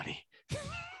tastes funny.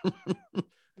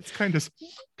 It's kind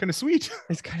of sweet.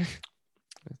 It's kind of.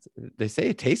 They say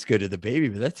it tastes good to the baby,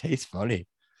 but that tastes funny.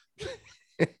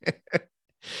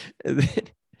 And then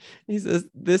he says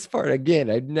this part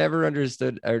again. I never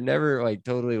understood or never like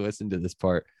totally listened to this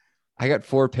part. I got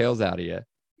 4 pails out of you.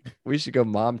 We should go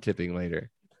mom tipping later.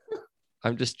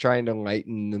 I'm just trying to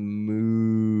lighten the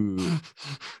mood.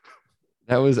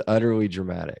 That was utterly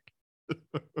dramatic.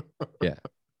 Yeah.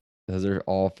 Those are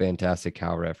all fantastic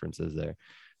cow references there.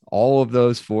 All of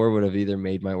those 4 would have either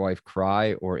made my wife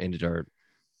cry or ended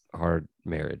our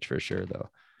marriage for sure, though.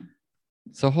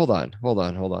 So hold on.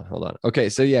 Okay,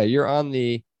 so yeah, you're on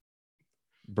the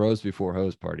Bros Before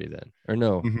Hoes party then, or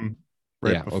no? Mm-hmm.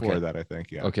 Right before that, I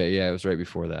think. Yeah. Okay, yeah, it was right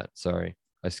before that. Sorry,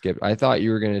 I skipped. I thought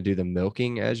you were gonna do the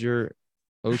milking as your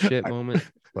oh shit moment,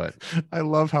 but I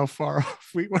love how far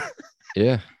off we were.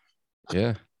 Yeah,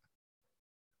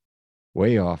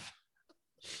 way off.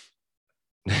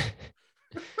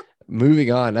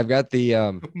 Moving on. I've got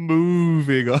the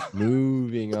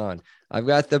moving on. I've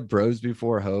got the Bros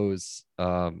Before Hoes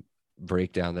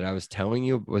breakdown that I was telling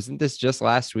you. Wasn't this just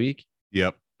last week?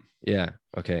 Yep. Yeah.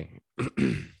 Okay.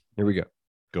 Here we go.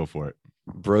 Go for it.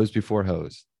 Bros Before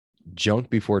Hoes, junk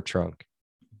before trunk,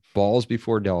 balls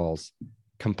before dolls,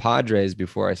 compadres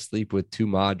before I sleep with 2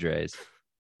 madres,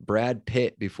 Brad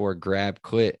Pitt before grab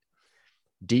clit,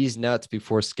 D's nuts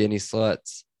before skinny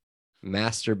sluts,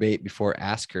 masturbate before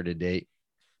ask her to date,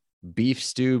 beef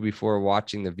stew before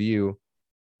watching The View,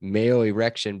 male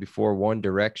erection before One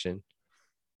Direction,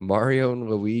 Mario and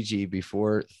Luigi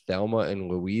before Thelma and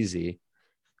Louise,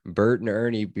 Bert and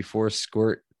Ernie before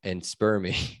Squirt and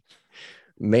Spermy,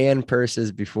 man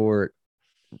purses before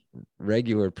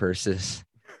regular purses,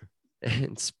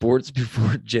 and sports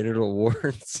before genital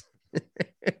warts,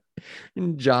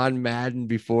 and John Madden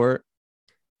before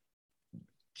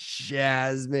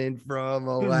Jasmine from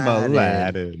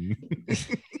Aladdin.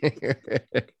 That's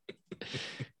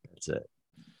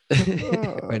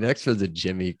it. My next was a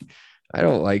Jimmy. I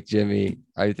don't like Jimmy.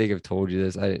 I think I've told you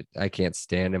this. I can't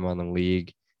stand him on the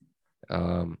league.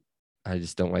 I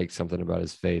just don't like something about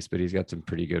his face, but he's got some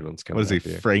pretty good ones coming. What is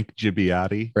he? Here. Frank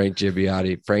Gibbiotti. Frank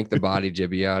the Body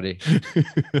Gibbiotti.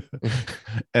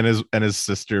 and his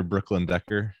sister Brooklyn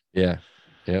Decker. Yeah.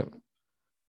 Yep.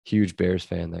 Huge Bears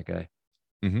fan, that guy.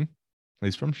 Mm-hmm.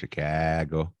 He's from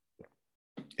Chicago.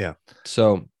 Yeah.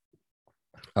 So,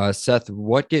 Seth,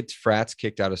 what gets frats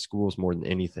kicked out of schools more than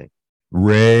anything?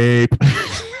 Rape.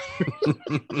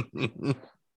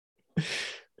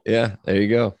 Yeah, there you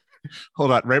go. Hold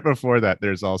on. Right before that,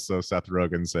 there's also Seth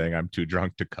Rogen saying, "I'm too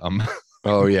drunk to come."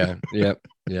 Oh, yeah. Yep.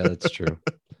 Yeah, that's true.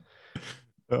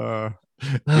 Yeah,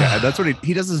 and that's what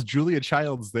he does. Is Julia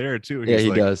Childs there too? He's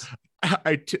he does.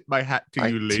 I tip my hat to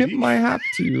you, lady. I tip my hat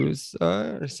to you,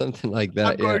 or something like that.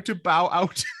 I'm going to bow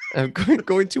out. I'm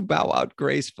going to bow out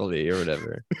gracefully, or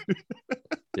whatever.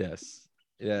 Yes.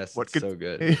 What gets, so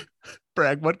good. Hey,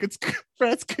 Bragg, what gets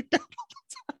frats kicked out all the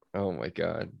time? Oh my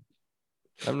God.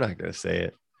 I'm not gonna say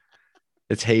it.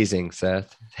 It's hazing,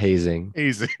 Seth. Hazing.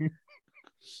 God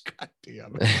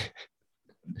damn it.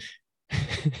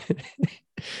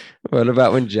 What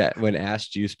about when Ash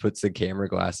Juice puts the camera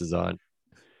glasses on?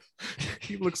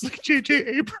 He looks like J.J.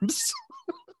 Abrams.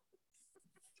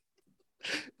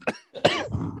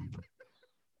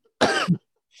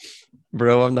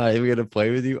 Bro, I'm not even gonna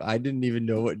play with you. I didn't even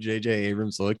know what J.J.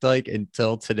 Abrams looked like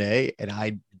until today, and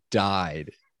I died.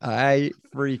 I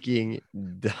freaking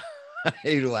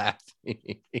died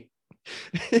laughing.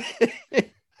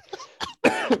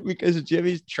 Because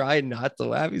Jimmy's trying not to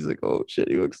laugh. He's like, oh shit,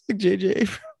 he looks like J.J.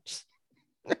 Abrams.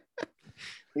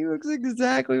 He looks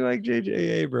exactly like J.J.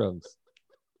 Abrams.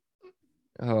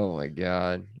 Oh my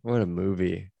God. What a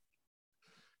movie.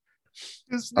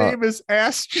 His name is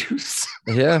Ass Juice.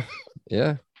 Yeah.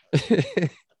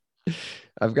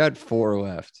 I've got 4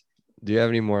 left. Do you have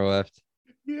any more left?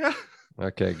 Yeah.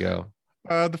 Okay, go.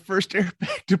 The first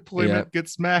airbag deployment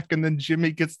gets Mac, and then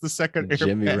Jimmy gets the second airbag.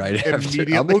 Jimmy right after.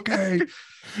 Immediately. I'm okay.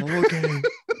 I'm okay.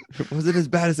 It wasn't as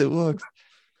bad as it looks.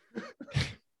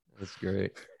 That's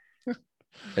great.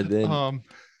 And then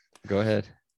go ahead.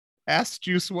 Ass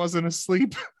Juice wasn't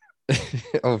asleep.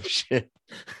 Oh shit.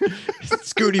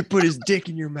 Scooty put his dick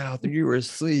in your mouth and you were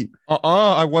asleep.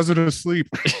 I wasn't asleep.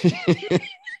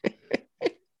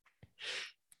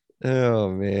 Oh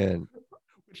man.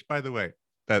 Which, by the way,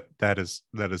 that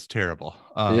is terrible.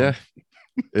 Yeah.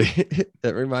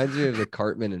 That reminds me of the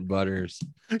Cartman and Butters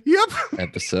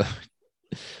episode.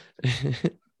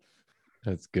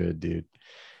 That's good, dude.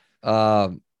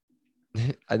 And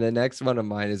the next one of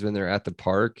mine is when they're at the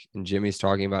park and Jimmy's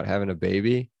talking about having a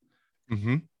baby.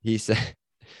 Mm-hmm. He said,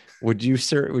 would you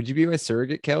be my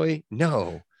surrogate, Kelly?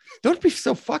 No, don't be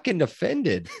so fucking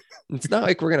offended. It's not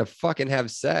like we're gonna fucking have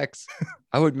sex.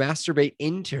 I would masturbate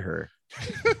into her.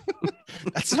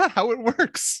 That's not how it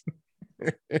works.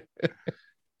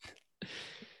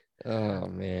 Oh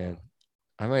man,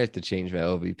 I might have to change my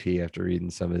LVP after reading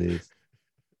some of these.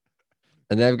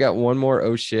 And then I've got one more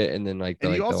oh shit, and then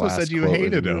and you also said you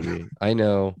hated him. I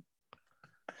know.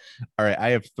 All right, I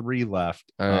have 3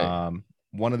 left. All right.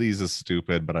 One of these is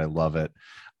stupid, but I love it.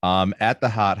 At the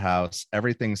hot house,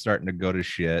 everything's starting to go to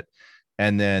shit,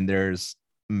 and then there's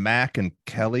Mac and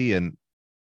Kelly and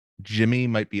Jimmy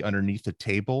might be underneath the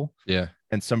table. Yeah,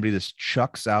 and somebody just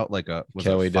chucks out like a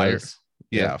Kelly fire, does.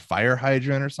 Yeah, fire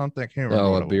hydrant or something. I can't remember.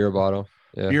 Oh, a beer bottle.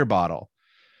 Yeah. Beer bottle.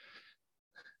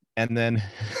 And then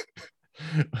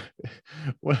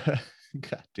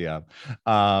God damn.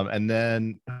 And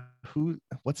then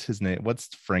what's his name? What's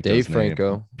Franco's Dave name?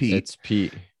 Franco. Pete. It's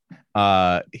Pete.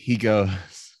 He goes,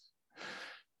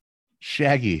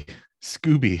 Shaggy,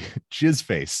 Scooby, Jizz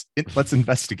Face. Let's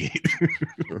investigate.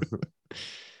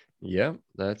 Yep,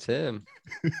 that's him.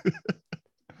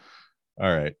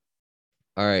 All right.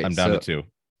 I'm down to 2.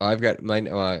 I've got mine.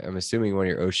 I'm assuming one of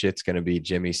your oh shit's going to be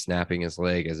Jimmy snapping his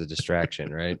leg as a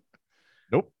distraction, right?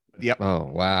 Nope. Yep. Oh,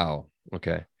 wow.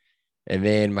 Okay. And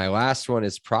then my last one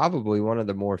is probably one of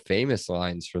the more famous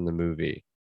lines from the movie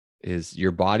is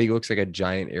your body looks like a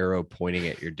giant arrow pointing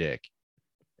at your dick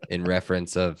in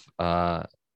reference of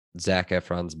Zac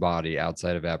Efron's body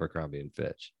outside of Abercrombie and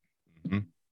Fitch. Mm-hmm.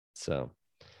 So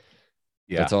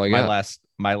yeah, that's all I got.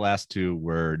 My last 2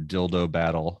 were dildo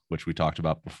battle, which we talked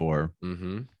about before.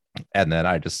 Mm-hmm. And then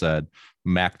I just said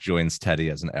Mac joins Teddy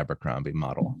as an Abercrombie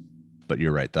model. But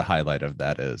you're right. The highlight of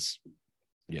that is,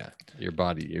 your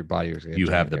body. You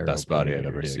have the best body I've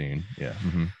ever seen. Yeah.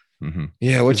 Mm-hmm. Mm-hmm.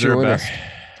 Yeah. What's your winner?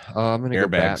 I'm gonna go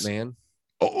Batman.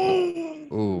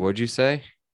 Oh, what'd you say?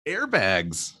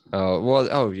 Airbags. Oh well.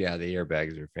 Oh yeah, the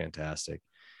airbags are fantastic.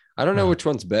 I don't know which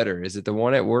one's better. Is it the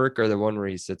one at work or the one where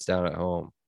he sits down at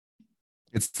home?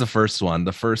 It's the first one.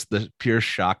 The pure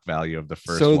shock value of the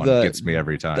first one gets me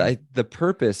every time. The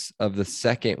purpose of the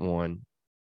second one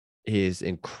is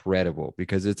incredible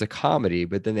because it's a comedy,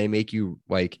 but then they make you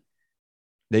like,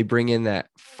 they bring in that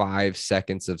 5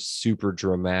 seconds of super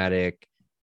dramatic,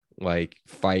 like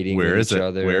fighting with each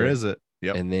other. Where is it?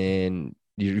 Yep. And then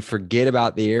you forget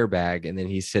about the airbag, and then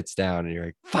he sits down, and you're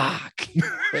like, "Fuck,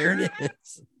 there it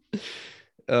is."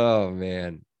 Oh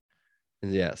man,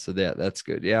 yeah. So that's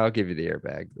good. Yeah, I'll give you the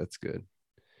airbag. That's good.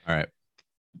 All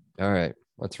right.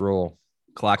 Let's roll.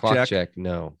 Clock check.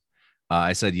 No.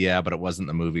 I said yeah, but it wasn't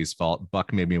the movie's fault.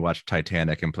 Buck made me watch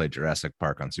Titanic and play Jurassic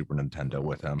Park on Super Nintendo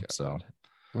with him. God. So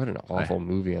what an awful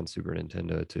movie on Super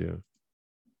Nintendo too.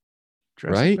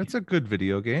 Right? That's a good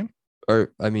video game.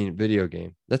 Or I mean, video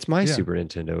game. That's my Super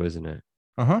Nintendo, isn't it?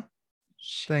 Uh-huh.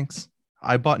 Thanks.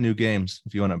 I bought new games.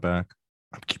 If you want it back,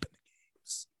 I'm keeping the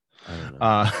games. I don't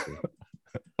know.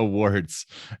 Awards.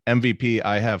 MVP,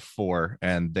 I have 4,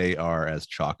 and they are as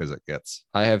chalk as it gets.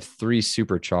 I have 3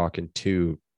 super chalk and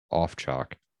 2 off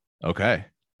chalk. Okay.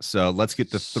 So let's get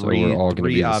the 3. So we're all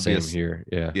going to be obvious the same here.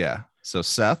 Yeah. Yeah. So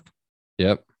Seth.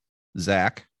 Yep.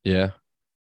 Zach. Yeah.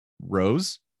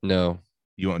 Rose. No.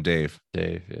 You want Dave?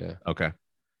 Dave. Yeah. Okay.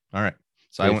 All right.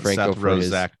 So Dave I went Franco Seth, Rose,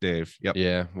 Zach, Dave. Yep.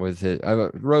 Yeah. With it.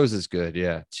 Rose is good.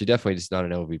 Yeah. She definitely is not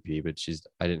an LVP, but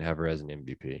I didn't have her as an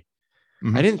MVP.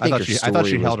 Mm-hmm. I didn't think I thought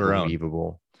she held her own.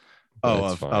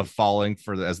 Of falling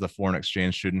as the foreign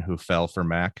exchange student who fell for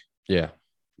Mac. Yeah.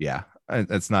 Yeah.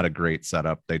 It's not a great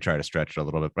setup. They try to stretch it a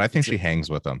little bit, but I think she hangs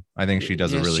with them. I think she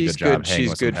does a really good job hanging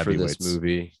with some heavyweights. She's good for this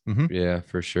movie. Mm-hmm. Yeah,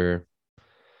 for sure.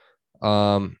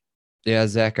 Yeah,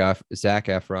 Zac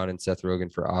Efron and Seth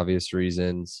Rogen for obvious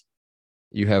reasons.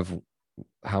 You have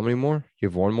how many more? You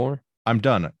have one more? I'm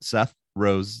done. Seth,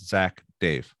 Rose, Zach,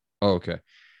 Dave. Oh, okay.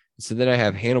 So then I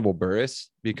have Hannibal Buress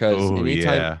because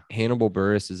anytime Hannibal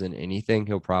Buress is in anything,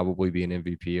 he'll probably be an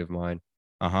MVP of mine.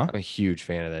 Uh-huh. I'm a huge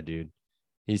fan of that dude.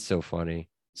 He's so funny.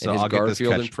 So And his I'll get this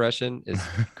Garfield catch. impression is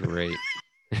great.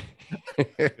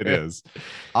 It is.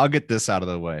 I'll get this out of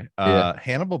the way. Yeah.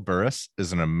 Hannibal Buress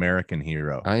is an American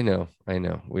hero. I know.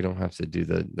 We don't have to do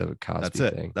the Cosby That's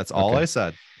it. thing. That's all Okay. I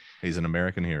said. He's an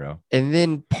American hero. And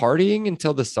then partying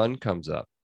until the sun comes up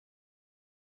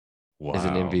Wow. is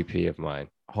an MVP of mine.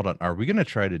 Hold on. Are we going to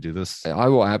try to do this I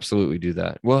will absolutely do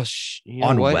that. Well, you know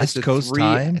on what? West It's a Coast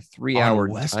time? 3-hour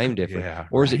West time Co- difference. yeah,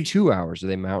 Or is right? it 2 hours? Are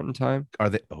they mountain time? Are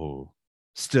they? Oh,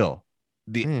 still,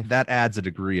 that adds a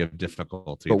degree of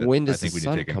difficulty. But that when I does the think we need to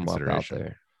sun take in come up out consideration.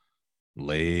 there?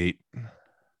 Late.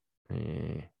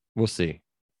 We'll see.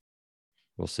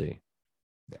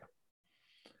 Yeah.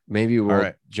 Maybe we'll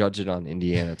right. judge it on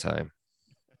Indiana time.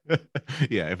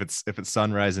 Yeah, if it's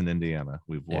sunrise in Indiana,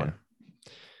 we've won. Yeah.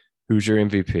 Who's your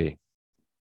MVP?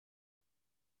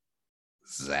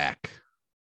 Zach.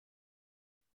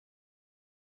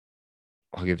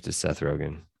 I'll give it to Seth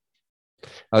Rogen.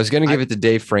 I was going to give it to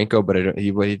Dave Franco, but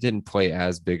he didn't play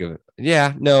as big of a.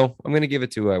 Yeah, no, I'm going to give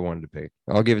it to who I wanted to pick.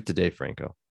 I'll give it to Dave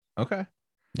Franco. Okay.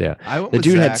 Yeah. The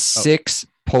dude had 6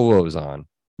 polos on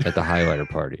at the highlighter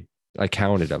party. I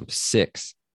counted them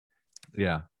 6.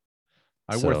 Yeah.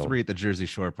 I wore 3 at the Jersey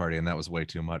Shore party, and that was way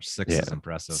too much. 6 is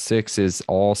impressive. 6 is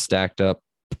all stacked up.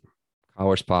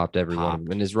 Collars popped, every one of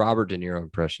them. And his Robert De Niro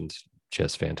impression's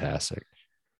just fantastic.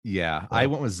 Yeah, I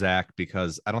went with Zach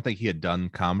because I don't think he had done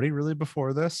comedy really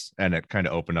before this, and it kind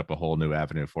of opened up a whole new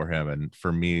avenue for him. And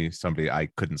for me, somebody I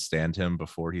couldn't stand him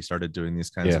before he started doing these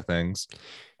kinds of things.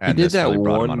 And he did that really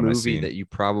one movie that you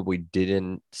probably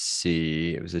didn't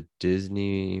see. It was a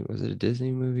Disney. Was it a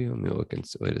Disney movie? Let me look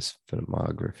into the latest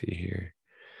filmography here.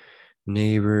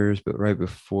 Neighbors, but right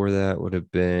before that would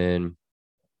have been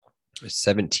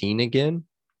 17 again.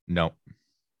 No,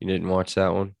 you didn't watch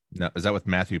that one. No, is that with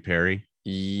Matthew Perry?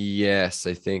 Yes,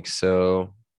 I think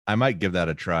so. I might give that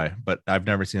a try, but I've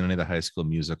never seen any of the High School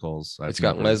Musicals. It's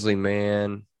got Leslie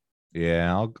Mann.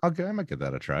 Yeah, I might give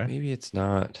that a try. Maybe it's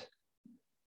not.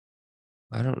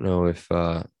 I don't know if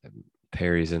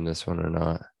Perry's in this one or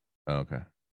not. Oh, okay.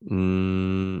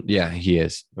 Yeah, he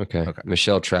is. Okay.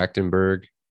 Michelle Trachtenberg.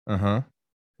 Uh-huh.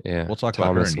 Yeah. We'll talk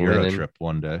about her in Euro Trip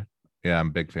one day. Yeah, I'm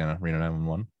a big fan of Reno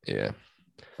 911. Yeah.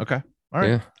 Okay. All right.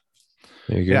 Yeah.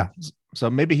 There you go. Yeah. So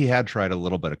maybe he had tried a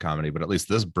little bit of comedy, but at least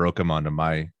this broke him onto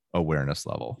my awareness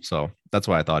level. So that's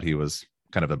why I thought he was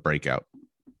kind of a breakout.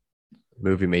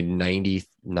 Movie made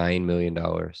 $99 million.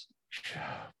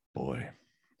 Boy.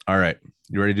 All right.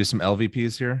 You ready to do some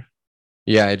LVPs here?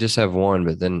 Yeah, I just have one,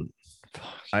 but then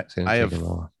I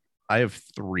have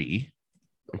 3.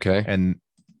 Okay. And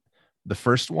the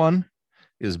first one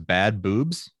is Bad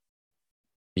Boobs.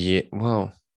 Yeah.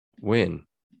 Well, when?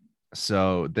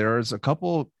 So there's a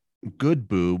couple good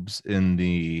boobs in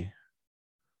the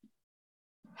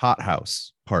Hot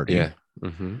House party. Yeah.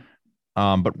 Mm-hmm.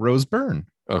 But Rose Byrne.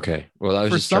 Okay. Well, I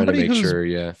was just trying to make sure.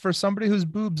 Yeah. For somebody whose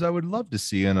boobs I would love to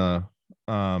see in a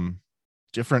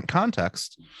different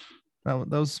context.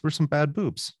 Those were some bad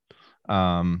boobs.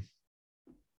 Yeah.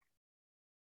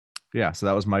 So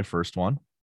that was my first one.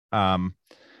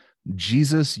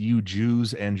 Jesus, you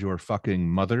Jews and your fucking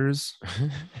mothers.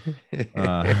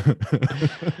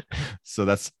 So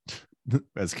that's,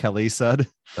 as Kelly said.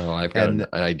 Oh, I've got an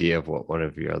idea of what one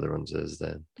of your other ones is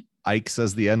then. Ike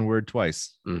says the N-word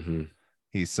twice. Mm-hmm.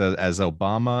 He says as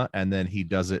Obama, and then he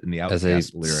does it in the Outkast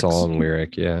as a lyrics. Song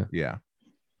lyric. Yeah. Yeah.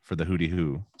 For the Hootie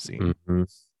Hoo scene. Mm-hmm.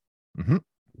 Mm-hmm.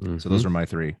 Mm-hmm. So those are my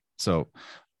 3. So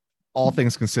all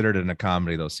things considered in a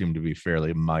comedy, those seem to be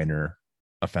fairly minor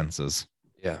offenses.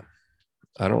 Yeah.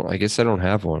 I guess I don't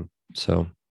have one. So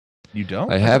you don't?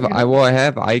 I have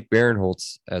Ike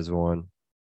Barinholtz as one.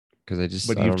 Because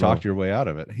but you've talked your way out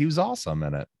of it. He was awesome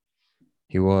in it.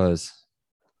 He was.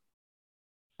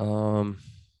 Let's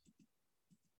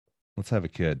have a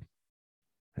kid.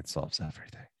 It solves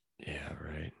everything. Yeah,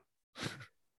 right.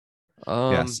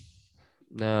 Yes.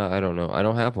 No, I don't know. I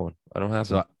don't have one.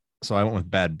 So I went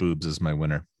with Bad Boobs as my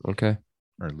winner. Okay.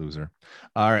 Or loser.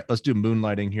 All right, let's do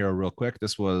Moonlighting Hero real quick.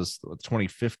 This was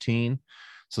 2015.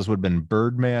 So this would have been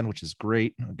Birdman, which is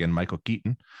great. Again, Michael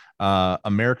Keaton.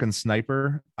 American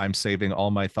Sniper. I'm saving all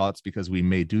my thoughts because we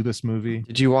may do this movie.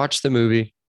 Did you watch the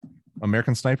movie?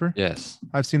 American Sniper? Yes.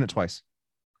 I've seen it twice.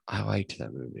 I liked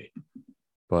that movie,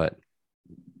 but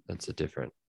that's a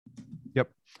different.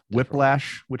 Yep.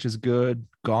 Whiplash, which is good.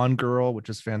 Gone Girl, which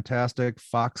is fantastic.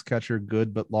 Foxcatcher,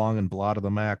 good but long, and Blot of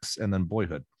the Max, and then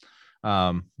Boyhood.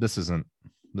 This isn't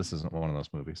one of those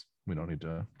movies. We don't need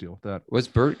to deal with that.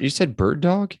 You said Bird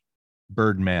Dog?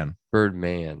 Birdman.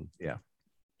 Yeah.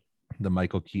 The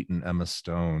Michael Keaton, Emma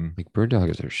Stone. Like Bird Dog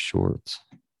is their shorts.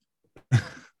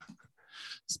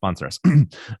 Sponsor us.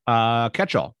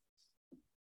 Catch-all.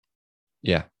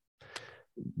 Yeah.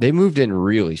 They moved in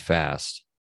really fast.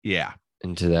 Yeah.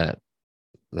 Into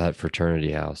that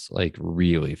fraternity house, like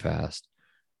really fast.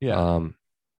 Yeah.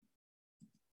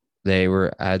 They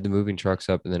had the moving trucks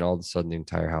up, and then all of a sudden the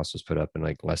entire house was put up in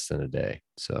like less than a day.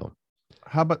 So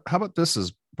how about this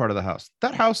is part of the house?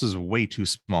 That house is way too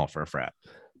small for a frat.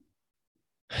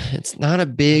 It's not a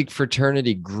big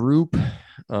fraternity group.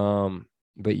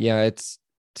 But yeah, it's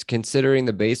considering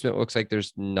the basement looks like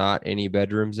there's not any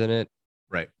bedrooms in it.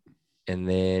 Right. And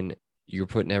then you're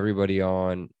putting everybody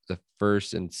on the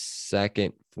first and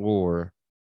second floor,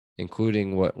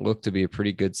 including what looked to be a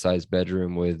pretty good sized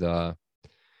bedroom with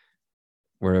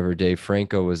wherever Dave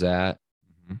Franco was at.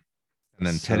 And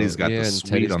then Teddy's got the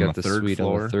suite on the third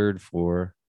floor. On the third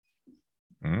floor.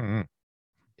 Mm-hmm.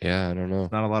 Yeah, I don't know.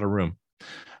 It's not a lot of room.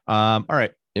 All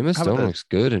right. Emma Stone looks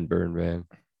good in Burn Man.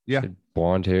 Yeah.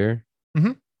 Blonde hair.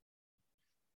 Mm-hmm.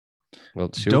 Well,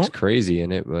 she looks crazy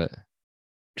in it, but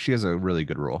she has a really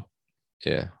good role.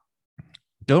 Yeah.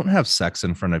 Don't have sex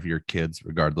in front of your kids,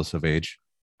 regardless of age.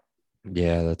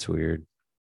 Yeah, that's weird.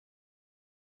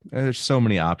 There's so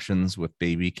many options with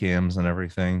baby cams and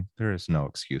everything. There is no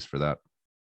excuse for that.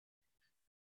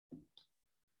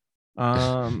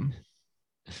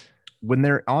 When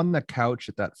they're on the couch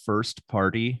at that first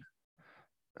party,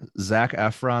 Zac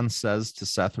Efron says to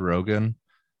Seth Rogen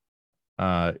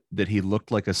that he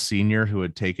looked like a senior who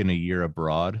had taken a year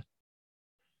abroad.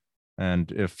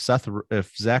 And if Zac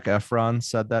Efron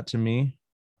said that to me,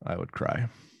 I would cry.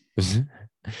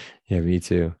 Yeah, me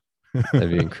too. That'd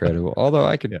be incredible. Although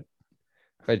I could, if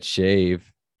I'd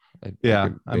shave. I'd try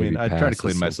to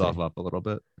clean myself up a little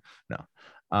bit.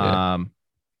 No.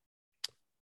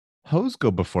 Hoes go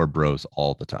before bros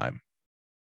all the time.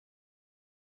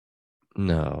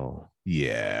 No.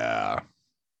 Yeah.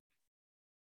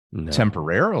 No.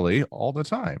 Temporarily all the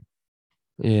time.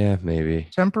 Yeah, maybe.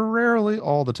 Temporarily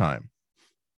all the time.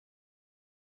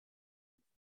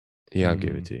 Yeah, I'll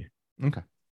give it to you. Okay.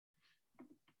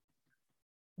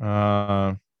 We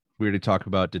already talked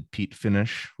about, did Pete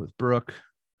finish with Brooke?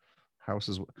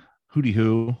 Houses. Hootie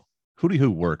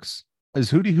Hoo works.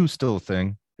 Is Hootie Hoo still a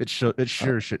thing? It should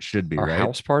be, Are right?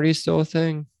 House parties still a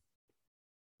thing?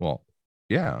 Well,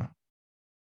 yeah.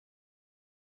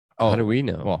 How do we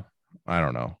know? Well, I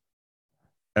don't know.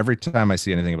 Every time I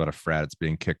see anything about a frat, it's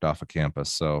being kicked off a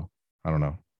campus. So I don't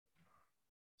know.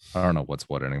 I don't know what's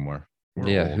what anymore. We're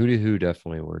old. Hootie Hoo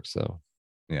definitely works though.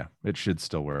 Yeah, it should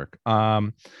still work.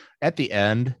 At the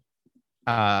end,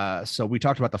 so we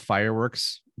talked about the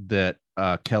fireworks that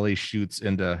Kelly shoots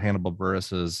into Hannibal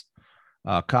Buress's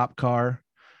cop car,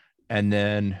 and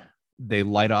then they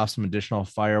light off some additional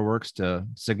fireworks to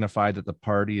signify that the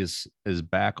party is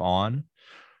back on.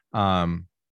 And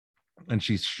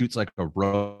she shoots like a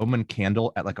Roman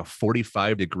candle at like a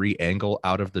 45-degree angle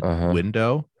out of the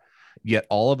window. Yet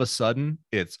all of a sudden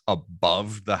it's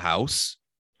above the house.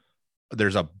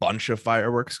 There's a bunch of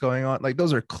fireworks going on. Like,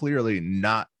 those are clearly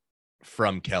not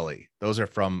from Kelly. Those are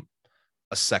from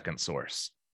a second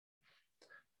source.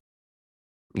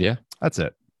 Yeah, that's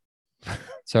it.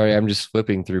 Sorry, I'm just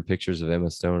flipping through pictures of Emma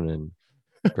Stone and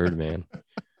Birdman.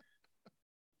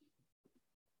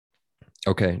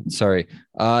 Okay, sorry.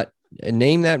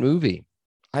 Name that movie.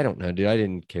 I don't know, dude. I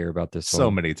didn't care about this so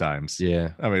many times.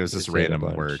 Yeah. I mean, it was just random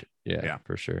word. Yeah,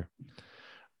 for sure.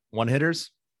 One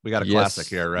hitters. We got a classic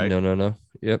here, right? No.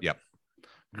 Yep.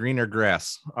 Greener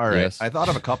grass. All right. Yes. I thought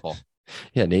of a couple.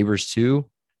 Yeah. Neighbors 2.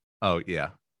 Oh, yeah.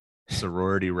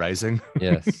 Sorority Rising.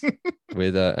 Yes.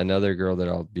 With another girl that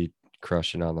I'll be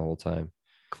crushing on the whole time.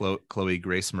 Chloe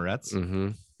Grace Moretz.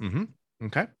 Mm-hmm.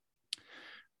 Okay.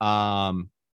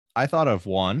 I thought of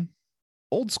one.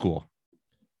 Old School.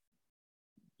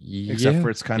 Yeah. Except for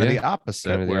it's kind of the opposite.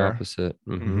 Kind of the opposite.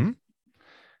 Mm-hmm.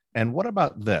 And what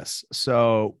about this?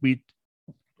 So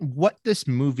what this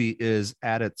movie is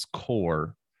at its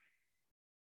core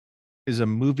is a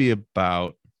movie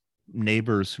about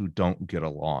neighbors who don't get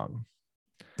along.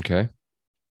 Okay.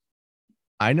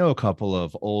 I know a couple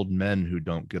of old men who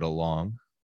don't get along.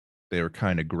 They were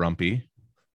kind of grumpy.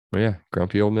 Oh, yeah.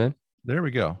 Grumpy old men. There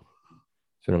we go.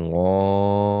 It's been a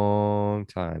long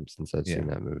time since I've seen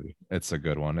that movie. It's a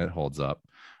good one. It holds up.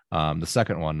 The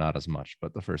second one, not as much,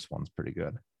 but the first one's pretty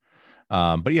good.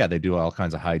 But yeah, they do all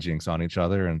kinds of hijinks on each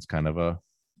other, and it's kind of I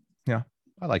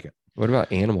like it. What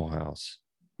about Animal House?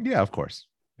 Yeah, of course.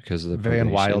 Because of the Van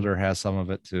Wilder has some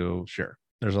of it too. Sure.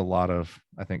 There's a lot of,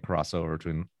 I think, crossover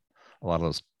between a lot of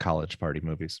those college party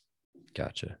movies.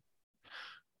 Gotcha.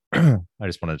 I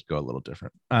just wanted to go a little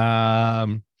different.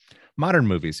 Modern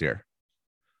movies here.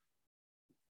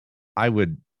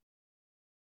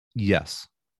 Yes,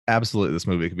 absolutely, this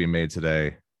movie could be made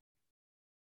today.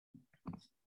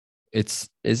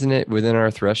 Isn't it within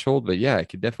our threshold? But yeah, it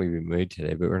could definitely be made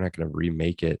today, but we're not going to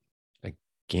remake it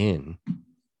again.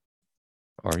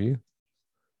 Are you?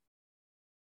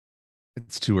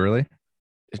 It's too early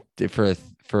for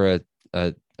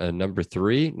a number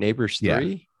 3, Neighbors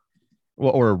 3.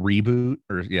 Well, or a reboot,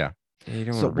 or yeah. You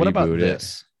don't So want to what about reboot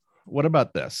this? What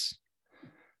about this?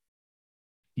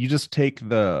 You just take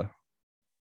the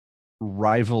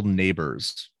rival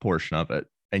neighbors portion of it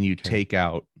and you take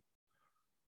out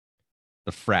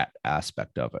the frat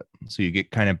aspect of it. So you get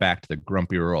kind of back to the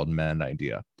grumpier old men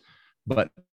idea.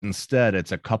 But instead,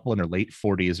 it's a couple in their late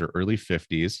 40s or early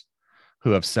 50s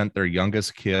who have sent their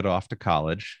youngest kid off to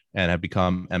college and have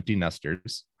become empty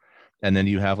nesters. And then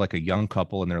you have like a young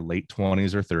couple in their late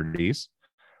 20s or 30s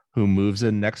who moves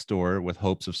in next door with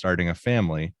hopes of starting a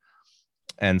family.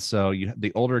 And so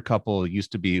the older couple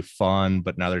used to be fun,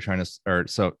 but now they're trying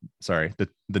to,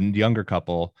 the younger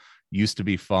couple used to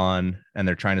be fun and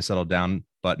they're trying to settle down,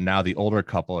 but now the older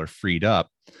couple are freed up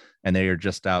and they are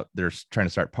just out, they're trying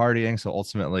to start partying. So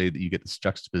ultimately you get this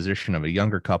juxtaposition of a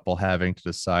younger couple having to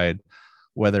decide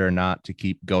whether or not to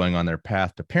keep going on their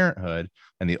path to parenthood.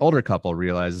 And the older couple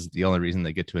realizes the only reason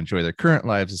they get to enjoy their current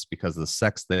lives is because of the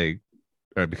sex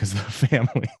because of the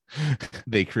family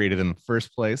they created in the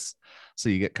first place. So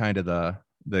you get kind of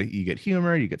you get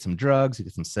humor, you get some drugs, you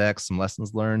get some sex, some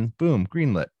lessons learned, boom,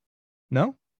 greenlit.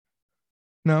 No,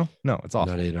 it's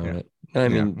awful. Not eight on it. I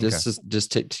mean,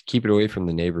 just to keep it away from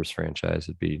the Neighbors franchise,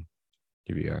 you'd be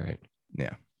all right.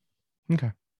 Yeah.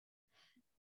 Okay.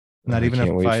 Not even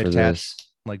if I attach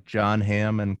like John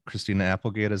Hamm and Christina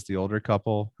Applegate as the older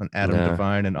couple, and Adam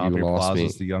Devine and Aubrey Plaza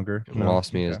as the younger. You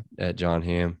lost me at John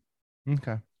Hamm.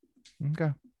 Okay.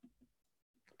 I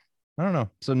don't know.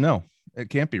 So no, it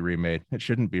can't be remade. It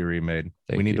shouldn't be remade.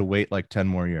 We need to wait like 10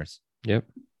 more years. Yep.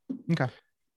 Okay.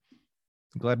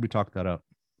 I'm glad we talked that out.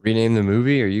 Rename the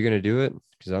movie? Are you going to do it?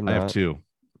 Because I have 2.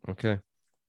 Okay.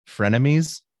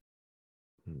 Frenemies.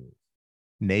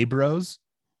 Neighbros.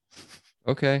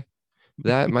 Okay.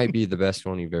 That might be the best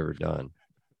one you've ever done.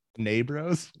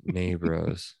 Neighbros.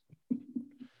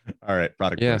 All right.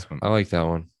 Product placement. I like that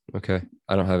one. Okay.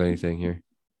 I don't have anything here.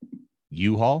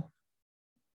 U-Haul.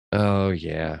 Oh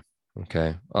yeah.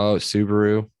 Okay. Oh,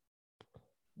 Subaru.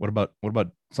 What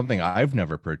about something I've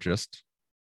never purchased?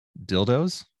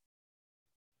 Dildos.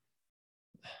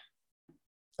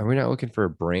 Are we not looking for a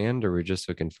brand, or are we just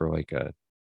looking for like a?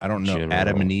 I don't know. General...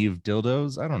 Adam and Eve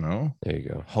dildos. I don't know. There you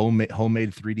go.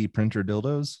 Homemade 3D printer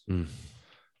dildos.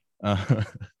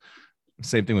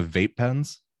 Same thing with vape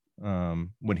pens.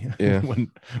 When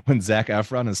Zac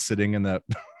Efron is sitting in that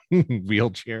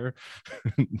wheelchair,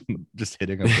 just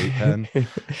hitting a vape pen.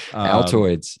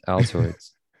 Altoids.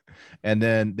 And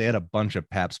then they had a bunch of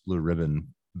Pabst Blue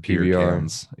Ribbon beer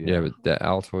cans. Yeah, but the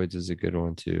Altoids is a good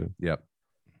one too. Yep.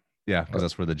 Yeah, because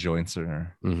that's where the joints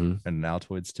are. Mm-hmm. And an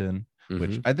Altoids tin,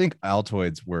 which I think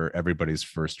Altoids were everybody's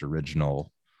first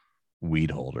original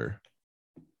weed holder.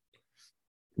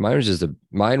 Mine was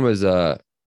what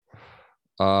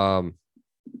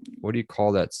do you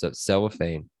call that stuff?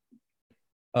 Cellophane.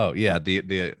 Oh yeah,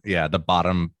 the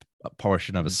bottom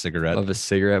portion of a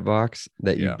cigarette box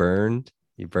that you burned.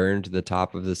 You burned the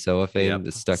top of the cellophane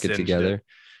that stuck it together.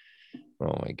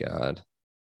 Oh my god,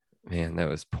 man, that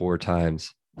was poor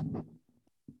times.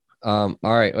 All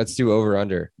right, let's do over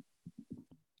under.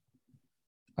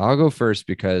 I'll go first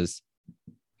because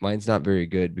mine's not very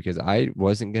good because I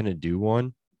wasn't gonna do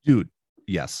one, dude.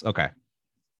 Yes, okay.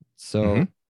 So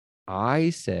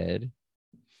I said,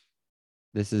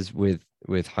 this is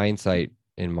with hindsight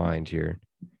in mind here.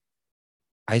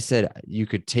 I said you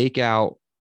could take out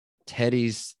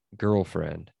Teddy's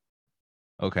girlfriend.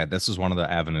 Okay, this is one of the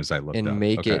avenues I looked at. And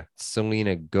make it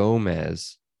Selena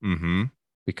Gomez.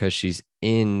 Because she's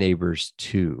in Neighbors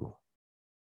 2.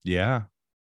 Yeah.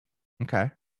 Okay.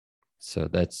 So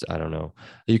that's, I don't know.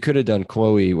 You could have done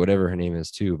Chloe, whatever her name is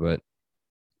too, but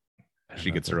she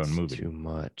gets her own movie. Too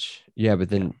much. Yeah, but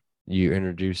then you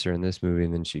introduce her in this movie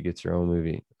and then she gets her own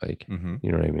movie. Like,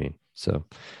 you know what I mean? So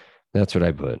that's what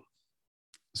I put.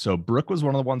 So Brooke was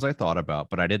one of the ones I thought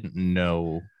about, but I didn't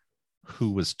know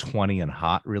who was 20 and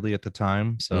hot really at the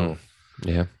time. So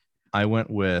yeah, I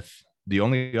went with the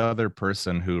only other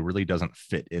person who really doesn't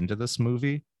fit into this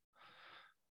movie,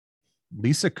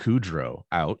 Lisa Kudrow,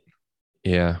 out.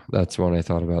 Yeah, that's one I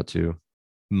thought about too.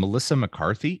 Melissa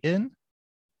McCarthy in,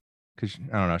 because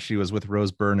I don't know, she was with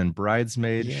Rose Byrne in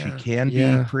Bridesmaid. She can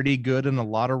be pretty good in a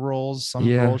lot of roles.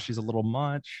 Some roles she's a little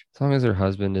much. As long as her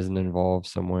husband isn't involved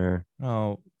somewhere.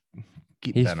 Oh,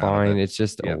 he's fine. It's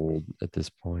just old at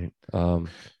this point.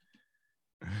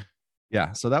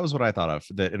 Yeah, so that was what I thought of.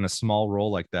 That in a small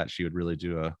role like that, she would really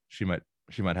do she might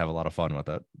have a lot of fun with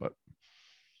it. But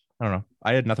I don't know.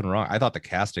 I had nothing wrong. I thought the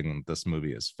casting in this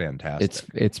movie is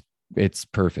fantastic. It's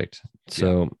perfect.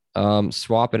 So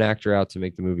swap an actor out to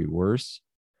make the movie worse.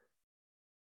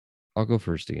 I'll go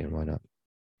first again. Why not?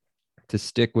 To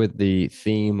stick with the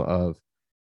theme of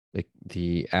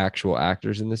the actual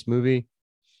actors in this movie,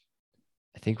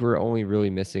 I think we're only really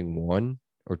missing one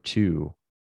or two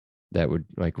that would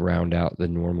like round out the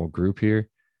normal group here.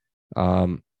 So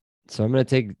I'm gonna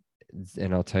take,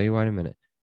 and I'll tell you why in a minute.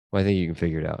 Well, I think you can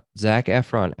figure it out. Zac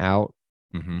Efron out,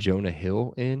 Jonah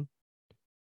Hill in.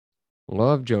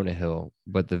 Love Jonah Hill,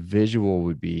 but the visual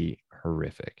would be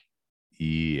horrific.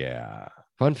 Yeah.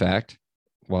 Fun fact.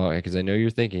 Well, because I know you're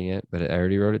thinking it, but I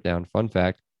already wrote it down. Fun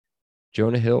fact.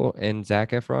 Jonah Hill and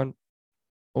Zac Efron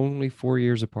only 4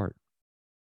 years apart.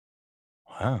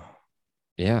 Wow.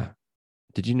 Yeah.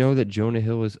 Did you know that Jonah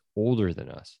Hill is older than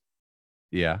us?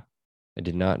 Yeah. I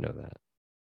did not know that.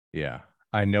 Yeah.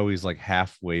 I know he's like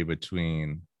halfway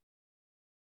between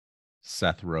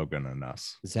Seth Rogen and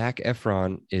us. Zac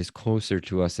Efron is closer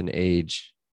to us in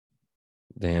age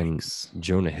than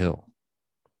Jonah Hill.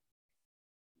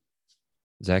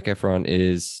 Zac Efron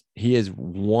is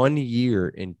 1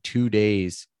 year and 2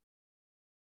 days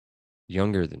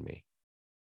younger than me.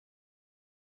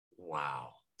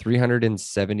 Wow.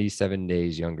 377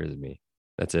 days younger than me.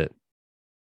 That's it.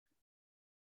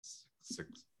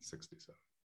 67.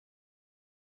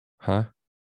 Huh?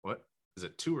 What? Is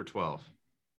it 2 or 12?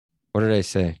 What did I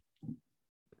say?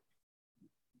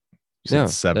 No,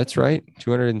 that's right.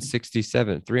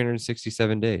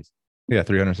 367 days. Yeah,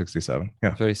 367. Yeah.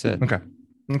 That's what I said. Okay.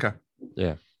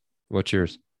 Yeah. What's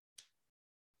yours?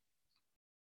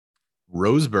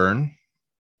 Rose Byrne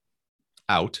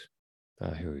out.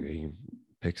 Here we go. You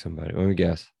pick somebody. Let me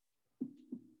guess.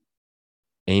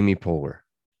 Amy Poehler.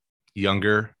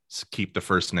 Younger, keep the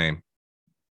first name.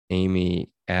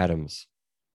 Amy Adams.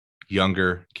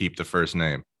 Younger, keep the first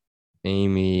name.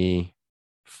 Amy.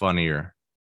 Funnier,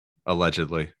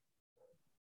 allegedly.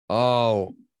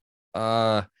 Oh,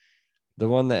 the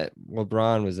one that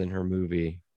LeBron was in her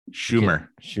movie. Schumer.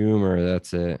 Schumer,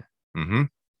 that's it. Mm-hmm.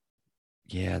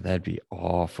 Yeah, that'd be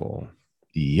awful.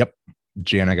 Yep.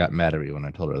 Jana got mad at me when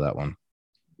I told her that one.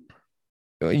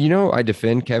 You know, I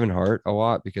defend Kevin Hart a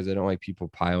lot because I don't like people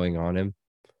piling on him.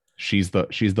 She's the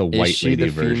white lady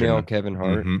version. Female Kevin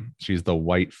Hart? Mm-hmm. She's the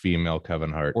white female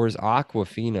Kevin Hart. Or is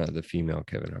Aquafina the female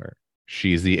Kevin Hart?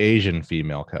 She's the Asian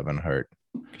female Kevin Hart.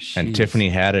 And Tiffany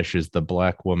Haddish is the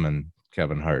black woman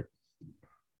Kevin Hart.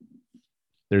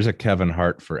 There's a Kevin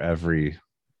Hart for every.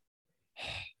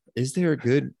 Is there a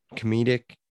good comedic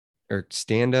or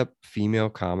stand-up female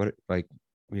comedy? Like,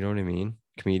 you know what I mean?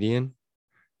 Comedian?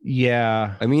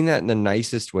 Yeah. I mean that in the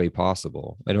nicest way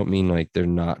possible. I don't mean like they're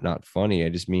not funny. I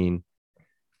just mean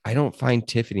I don't find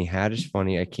Tiffany Haddish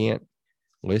funny. I can't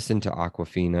listen to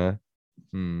Aquafina.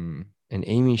 And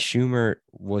Amy Schumer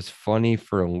was funny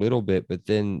for a little bit, but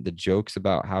then the jokes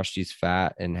about how she's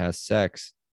fat and has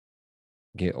sex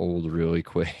get old really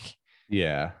quick.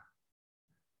 Yeah.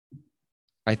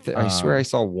 I swear I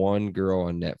saw one girl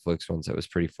on Netflix once that was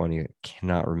pretty funny. I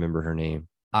cannot remember her name.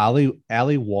 Ali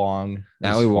Wong.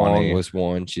 Ali Wong was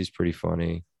one. She's pretty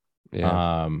funny.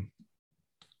 Yeah.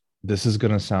 This is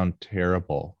gonna sound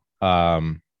terrible.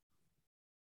 But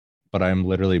I'm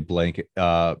literally blank.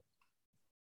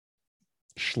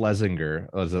 Schlesinger.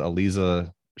 Was it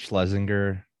Eliza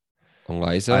Schlesinger?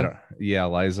 Eliza?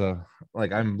 Eliza.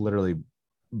 Like I'm literally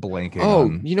blanking. Oh,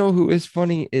 you know who is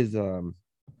funny is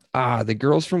the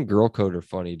girls from Girl Code are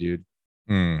funny, dude.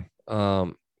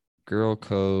 Girl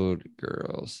Code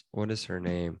girls. What is her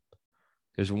name?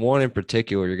 There's one in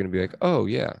particular you're gonna be like, oh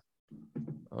yeah.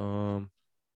 Wikipedia.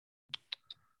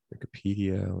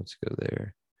 Let's go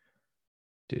there.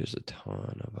 There's a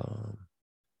ton of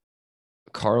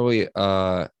Carly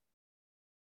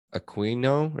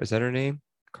Aquino. Is that her name?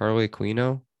 Carly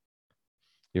Aquino.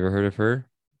 You ever heard of her?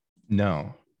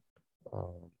 No.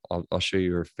 I'll show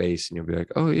you her face and you'll be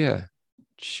like, oh yeah,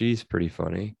 she's pretty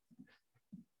funny.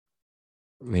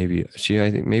 I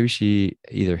think maybe she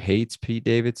either hates Pete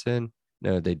Davidson.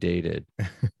 No, they dated.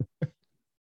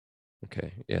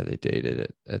 Okay. Yeah, they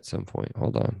dated at some point.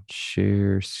 Hold on.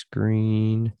 Share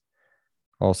screen.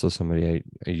 Also somebody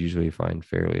I usually find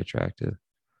fairly attractive.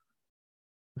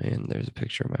 Man, there's a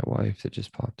picture of my wife that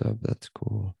just popped up. That's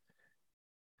cool.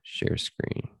 Share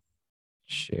screen.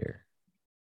 Share.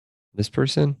 This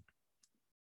person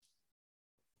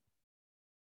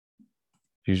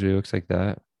usually looks like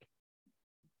that.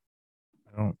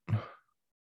 I don't.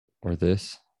 Or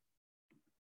this.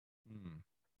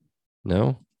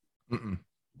 No? Mm-mm.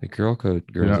 The girl code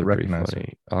Do girls not are pretty recognize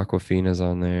funny. Aquafina's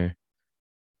on there.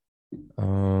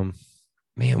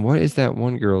 Man, what is that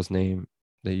one girl's name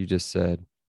that you just said?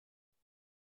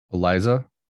 Eliza.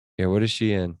 Yeah, what is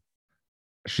she in?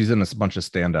 She's in a bunch of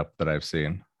stand-up that I've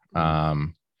seen. Oh,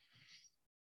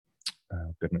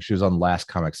 goodness, she was on Last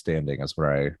Comic Standing, is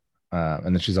where and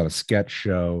then she's on a sketch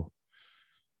show.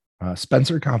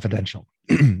 Spencer Confidential.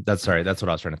 That's what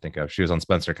I was trying to think of. She was on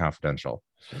Spencer Confidential,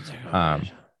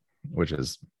 which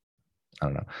is, I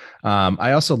don't know.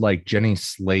 I also like Jenny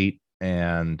Slate,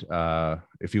 and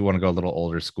if you want to go a little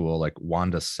older school, like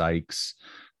Wanda Sykes.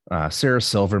 Sarah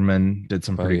Silverman did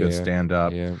some pretty good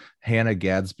stand-up. Yeah. Hannah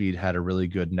Gadsby had a really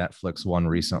good Netflix one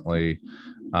recently.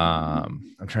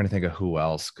 I'm trying to think of who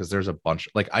else, because there's a bunch.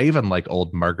 Like, I even like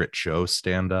old Margaret Cho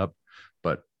stand-up,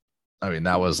 but I mean,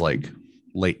 that was like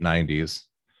late 90s.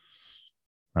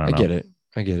 I get it.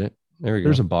 There we go.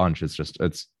 There's a bunch. It's just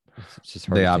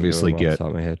hard they obviously get get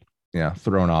off my head. Yeah,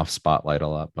 thrown off spotlight a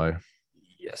lot by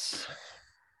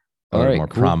all right, more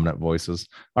prominent voices.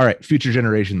 All right, future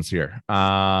generations here.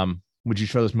 Would you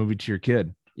show this movie to your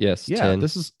kid? Yes. Yeah, 10.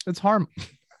 it's harm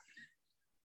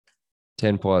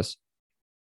 10 plus.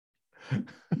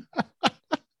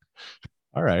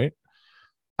 All right.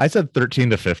 I said 13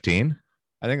 to 15.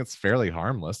 I think it's fairly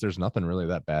harmless. There's nothing really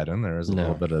that bad in there. There's a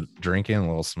little bit of drinking, a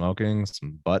little smoking,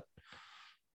 some butt,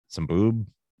 some boob.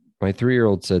 My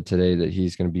 3-year-old said today that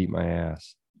he's going to beat my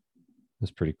ass.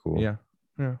 That's pretty cool. Yeah.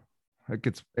 It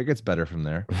gets better from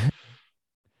there.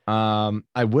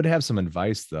 I would have some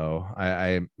advice though.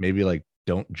 I maybe like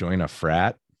don't join a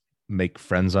frat, make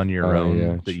friends on your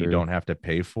own that you don't have to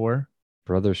pay for.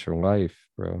 Brothers for life,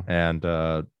 bro. And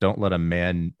don't let a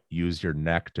man use your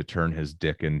neck to turn his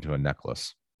dick into a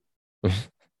necklace.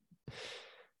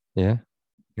 Yeah.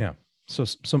 So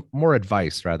some more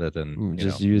advice rather than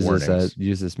just use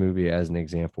this movie as an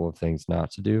example of things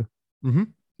not to do. Mm-hmm.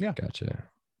 Yeah. Gotcha.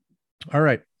 All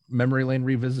right. Memory lane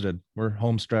revisited. We're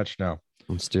home stretch now.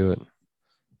 Let's do it.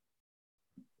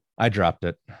 I dropped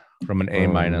it from an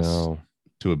A-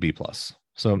 to a B+.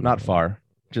 So not far.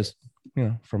 Just,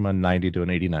 from a 90 to an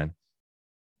 89.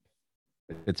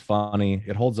 It's funny.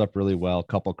 It holds up really well.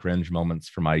 Couple cringe moments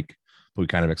for Mike. We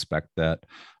kind of expect that.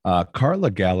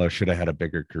 Carla Gallo should have had a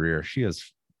bigger career.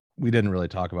 We didn't really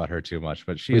talk about her too much,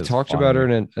 but we talked about her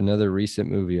in another recent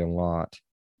movie a lot.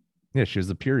 Yeah, she was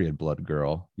the period blood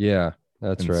girl. Yeah,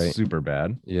 that's right. Super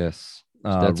bad. Yes.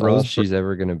 That's all she's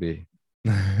ever going to be.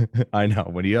 I know.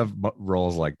 When you have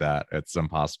roles like that, it's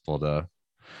impossible to.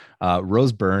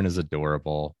 Rose Byrne is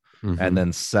adorable. Mm-hmm. And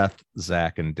then Seth,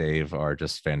 Zach, and Dave are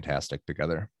just fantastic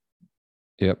together.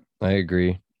 Yep, I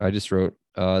agree. I just wrote,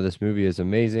 this movie is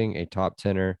amazing. A top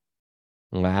 10er.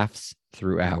 Laughs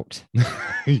throughout.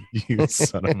 You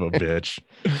son of a bitch.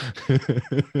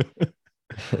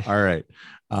 All right.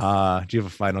 Do you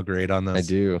have a final grade on this? I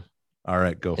do. All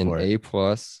right, go for it.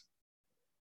 A+.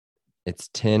 It's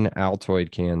 10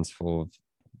 Altoid cans full of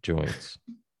joints.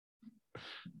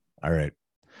 All right.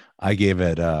 I gave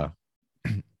it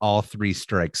all 3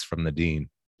 strikes from the dean.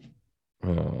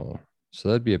 Oh, so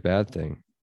that'd be a bad thing.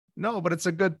 No, but it's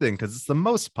a good thing because it's the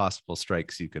most possible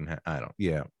strikes you can have.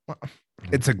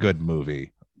 It's a good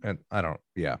movie. And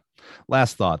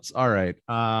last thoughts. All right.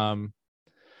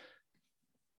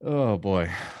 Oh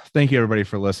boy. Thank you everybody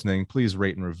for listening. Please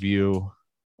rate and review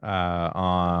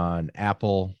on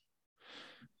Apple.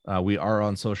 We are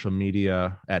on social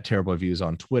media at Terrible Reviews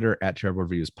on Twitter, at Terrible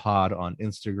Reviews Pod on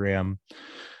Instagram.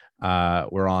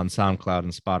 We're on SoundCloud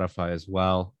and Spotify as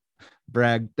well.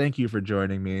 Bragg, thank you for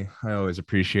joining me. I always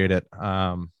appreciate it.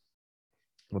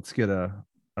 Let's get I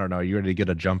don't know, you ready to get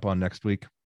a jump on next week?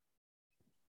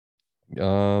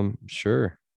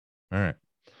 Sure. All right.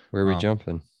 Where are we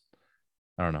jumping?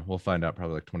 I don't know. We'll find out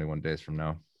probably like 21 days from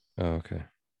now. Oh, okay.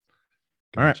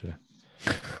 Gotcha. All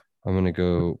right. I'm going to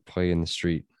go play in the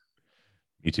street.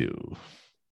 Me too.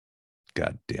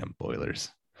 Goddamn boilers.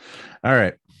 All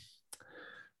right.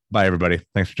 Bye, everybody.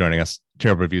 Thanks for joining us.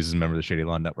 Terrible Reviews is a member of the Shady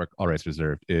Lawn Network. All rights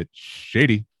reserved. It's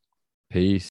shady. Peace.